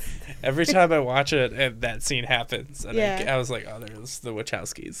so That's- every time I watch it, and that scene happens, and Yeah. I was like, "Oh, there's the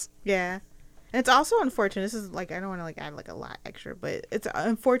Wachowskis." Yeah. And it's also unfortunate. This is like, I don't want to like add like a lot extra, but it's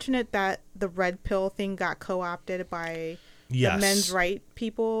unfortunate that the red pill thing got co-opted by Yes. the men's right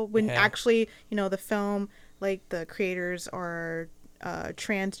people when Yeah. actually, the film, like the creators are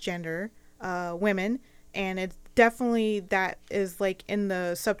transgender women, and it's definitely that is like in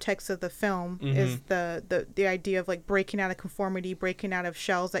the subtext of the film is the idea of like breaking out of conformity, breaking out of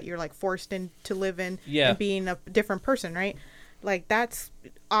shells that you're like forced in to live in, Yeah. and being a different person, right? Like that's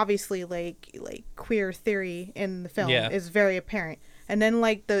obviously like queer theory in the film Yeah. is very apparent. And then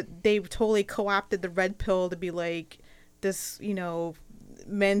like they totally co-opted the red pill to be like this,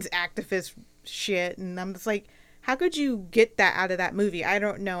 men's activist shit, and I'm just like, how could you get that out of that movie? I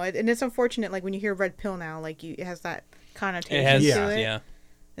don't know. And it's unfortunate, like when you hear red pill now, like it has that connotation It has, Yeah. to it, yeah.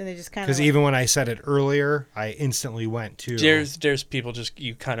 and they just kind of Because even when I said it earlier, I instantly went to. There's people just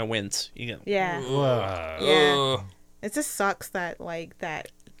you kind of wince. You go, yeah, Ugh. yeah. "Ugh." It just sucks that like that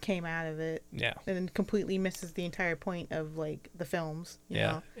came out of it, Yeah. and then completely misses the entire point of like the films. You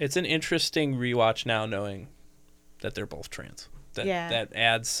Yeah. know? It's an interesting rewatch now, knowing that they're both trans. Yeah. That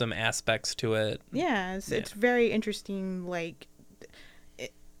adds some aspects to it. Yeah, it's very interesting. Like,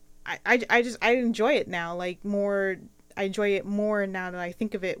 I enjoy it now, like more. I enjoy it more now that I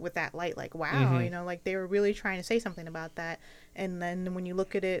think of it with that light. Like, wow, you know, like they were really trying to say something about that. And then when you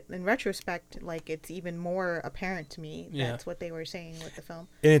look at it in retrospect, like it's even more apparent to me that's what they were saying with the film.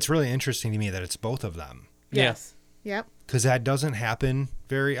 And it's really interesting to me that it's both of them. Yes. Yep. Because that doesn't happen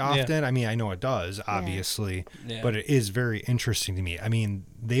very often. I mean, I know it does, obviously, but it is very interesting to me. I mean,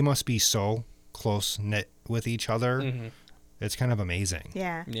 they must be so close-knit with each other. It's kind of amazing.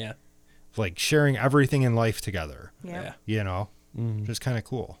 Yeah. Yeah. Like sharing everything in life together. Yeah. You know? Just kind of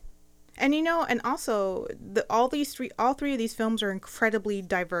cool. And you know, and also all three of these films are incredibly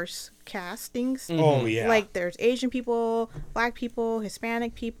diverse castings. Oh yeah. Like there's Asian people, Black people,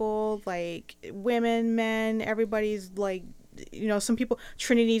 Hispanic people, like women, men, everybody's like, you know, some people,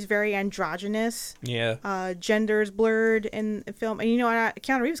 Trinity's very androgynous. Yeah. Gender's blurred in the film. And you know,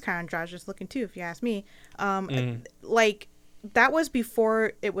 Keanu Reeves kind of androgynous looking too, if you ask me. Like that was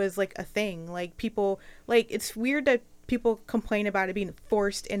before it was like a thing. Like people, like it's weird that people complain about it being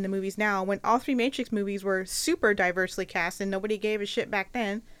forced in the movies now when all three Matrix movies were super diversely cast and nobody gave a shit back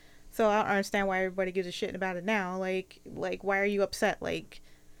then. So I don't understand why everybody gives a shit about it now. Like why are you upset? Like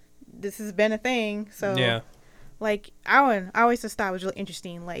this has been a thing. So Yeah. like I always just thought it was really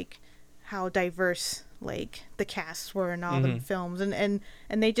interesting, like how diverse like the casts were in all the films, and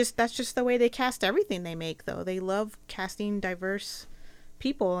they just, that's just the way they cast everything they make. Though they love casting diverse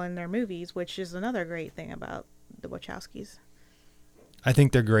people in their movies, which is another great thing about the Wachowskis. I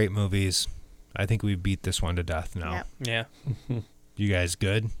think they're great movies. I think we beat this one to death now. Yep. Yeah. You guys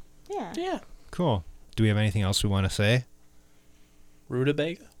good? Yeah. Yeah. Cool. Do we have anything else we want to say?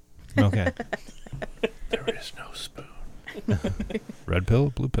 Rutabaga. Okay. There is no spoon. Red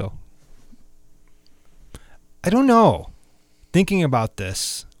pill, blue pill. I don't know. Thinking about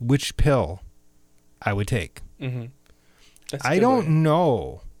this, which pill I would take. Mm-hmm. I don't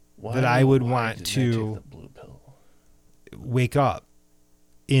know Why- that I would why want didn't I to take the blue pill? wake up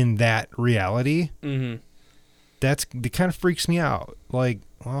in that reality. Mm-hmm. That kind of freaks me out. Like,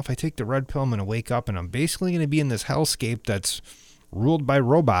 well, if I take the red pill, I'm going to wake up and I'm basically going to be in this hellscape that's ruled by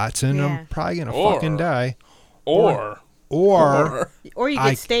robots, and Yeah. I'm probably going to Or- fucking die. Or Or you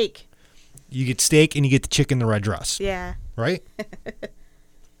get steak. You get steak and you get the chick in the red dress, Yeah. right?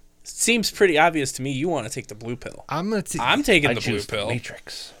 seems pretty obvious to me. You want to take the blue pill. I'm taking I the blue choose the pill.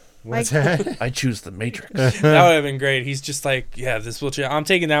 Matrix. What's that? I choose the Matrix. That would have been great. He's just like, yeah, this will. I'm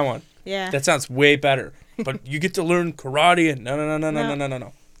taking that one. Yeah. That sounds way better. But you get to learn karate and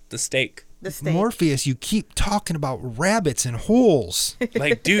no. The steak. The steak. Morpheus, you keep talking about rabbits and holes.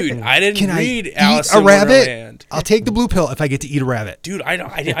 Like, dude, I didn't Can read I eat Alice a in rabbit? Wonderland. I'll take the blue pill if I get to eat a rabbit. Dude,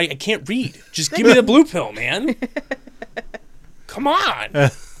 I can't read. Just give me the blue pill, man. Come on.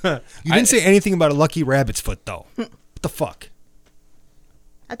 You didn't say anything about a lucky rabbit's foot, though. What the fuck?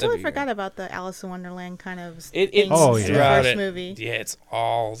 I totally be forgot about the Alice in Wonderland kind of It's things Oh, in yeah. the throughout first it. movie. Yeah, it's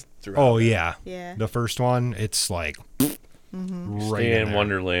all throughout. Oh, it. yeah. Yeah. The first one, it's like right Stay in there.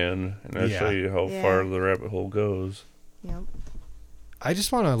 Wonderland, and I'll Yeah. show you how Yeah. far the rabbit hole goes. Yep. I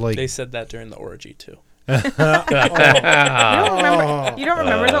just want to, like... They said that during the orgy, too. You don't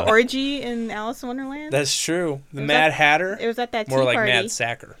remember the orgy in Alice in Wonderland? That's true. The was Mad at- Hatter. It was at that tea More like party. Mad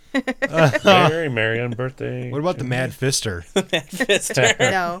Sacker. Very merry on birthday. What about the Mad Fister? Mad Fister.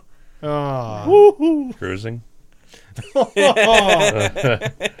 No. Oh. Cruising?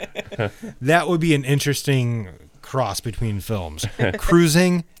 That would be an interesting cross between films.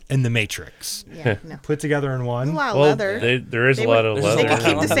 Cruising and The Matrix. Yeah. No. Put together in There's a one. lot of Well, leather. there is They a lot would- of There's a They leather. could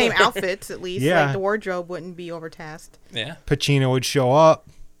keep the leather. same outfits at least. Yeah. Like the wardrobe wouldn't be overtasked. Yeah. Pacino would show up.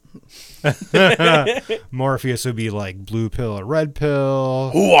 Morpheus would be like blue pill or red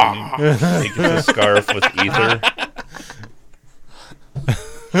pill. They get the scarf with ether.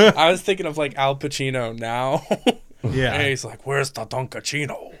 I was thinking of like Al Pacino now. Yeah. And he's like, where's the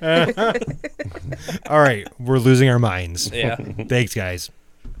Dunkachino? All right. We're losing our minds. Yeah. Thanks, guys.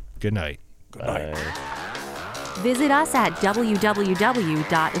 Good night. Good night. Visit us at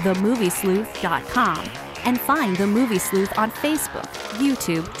www.themoviesleuth.com and find The Movie Sleuth on Facebook,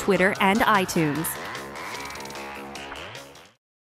 YouTube, Twitter, and iTunes.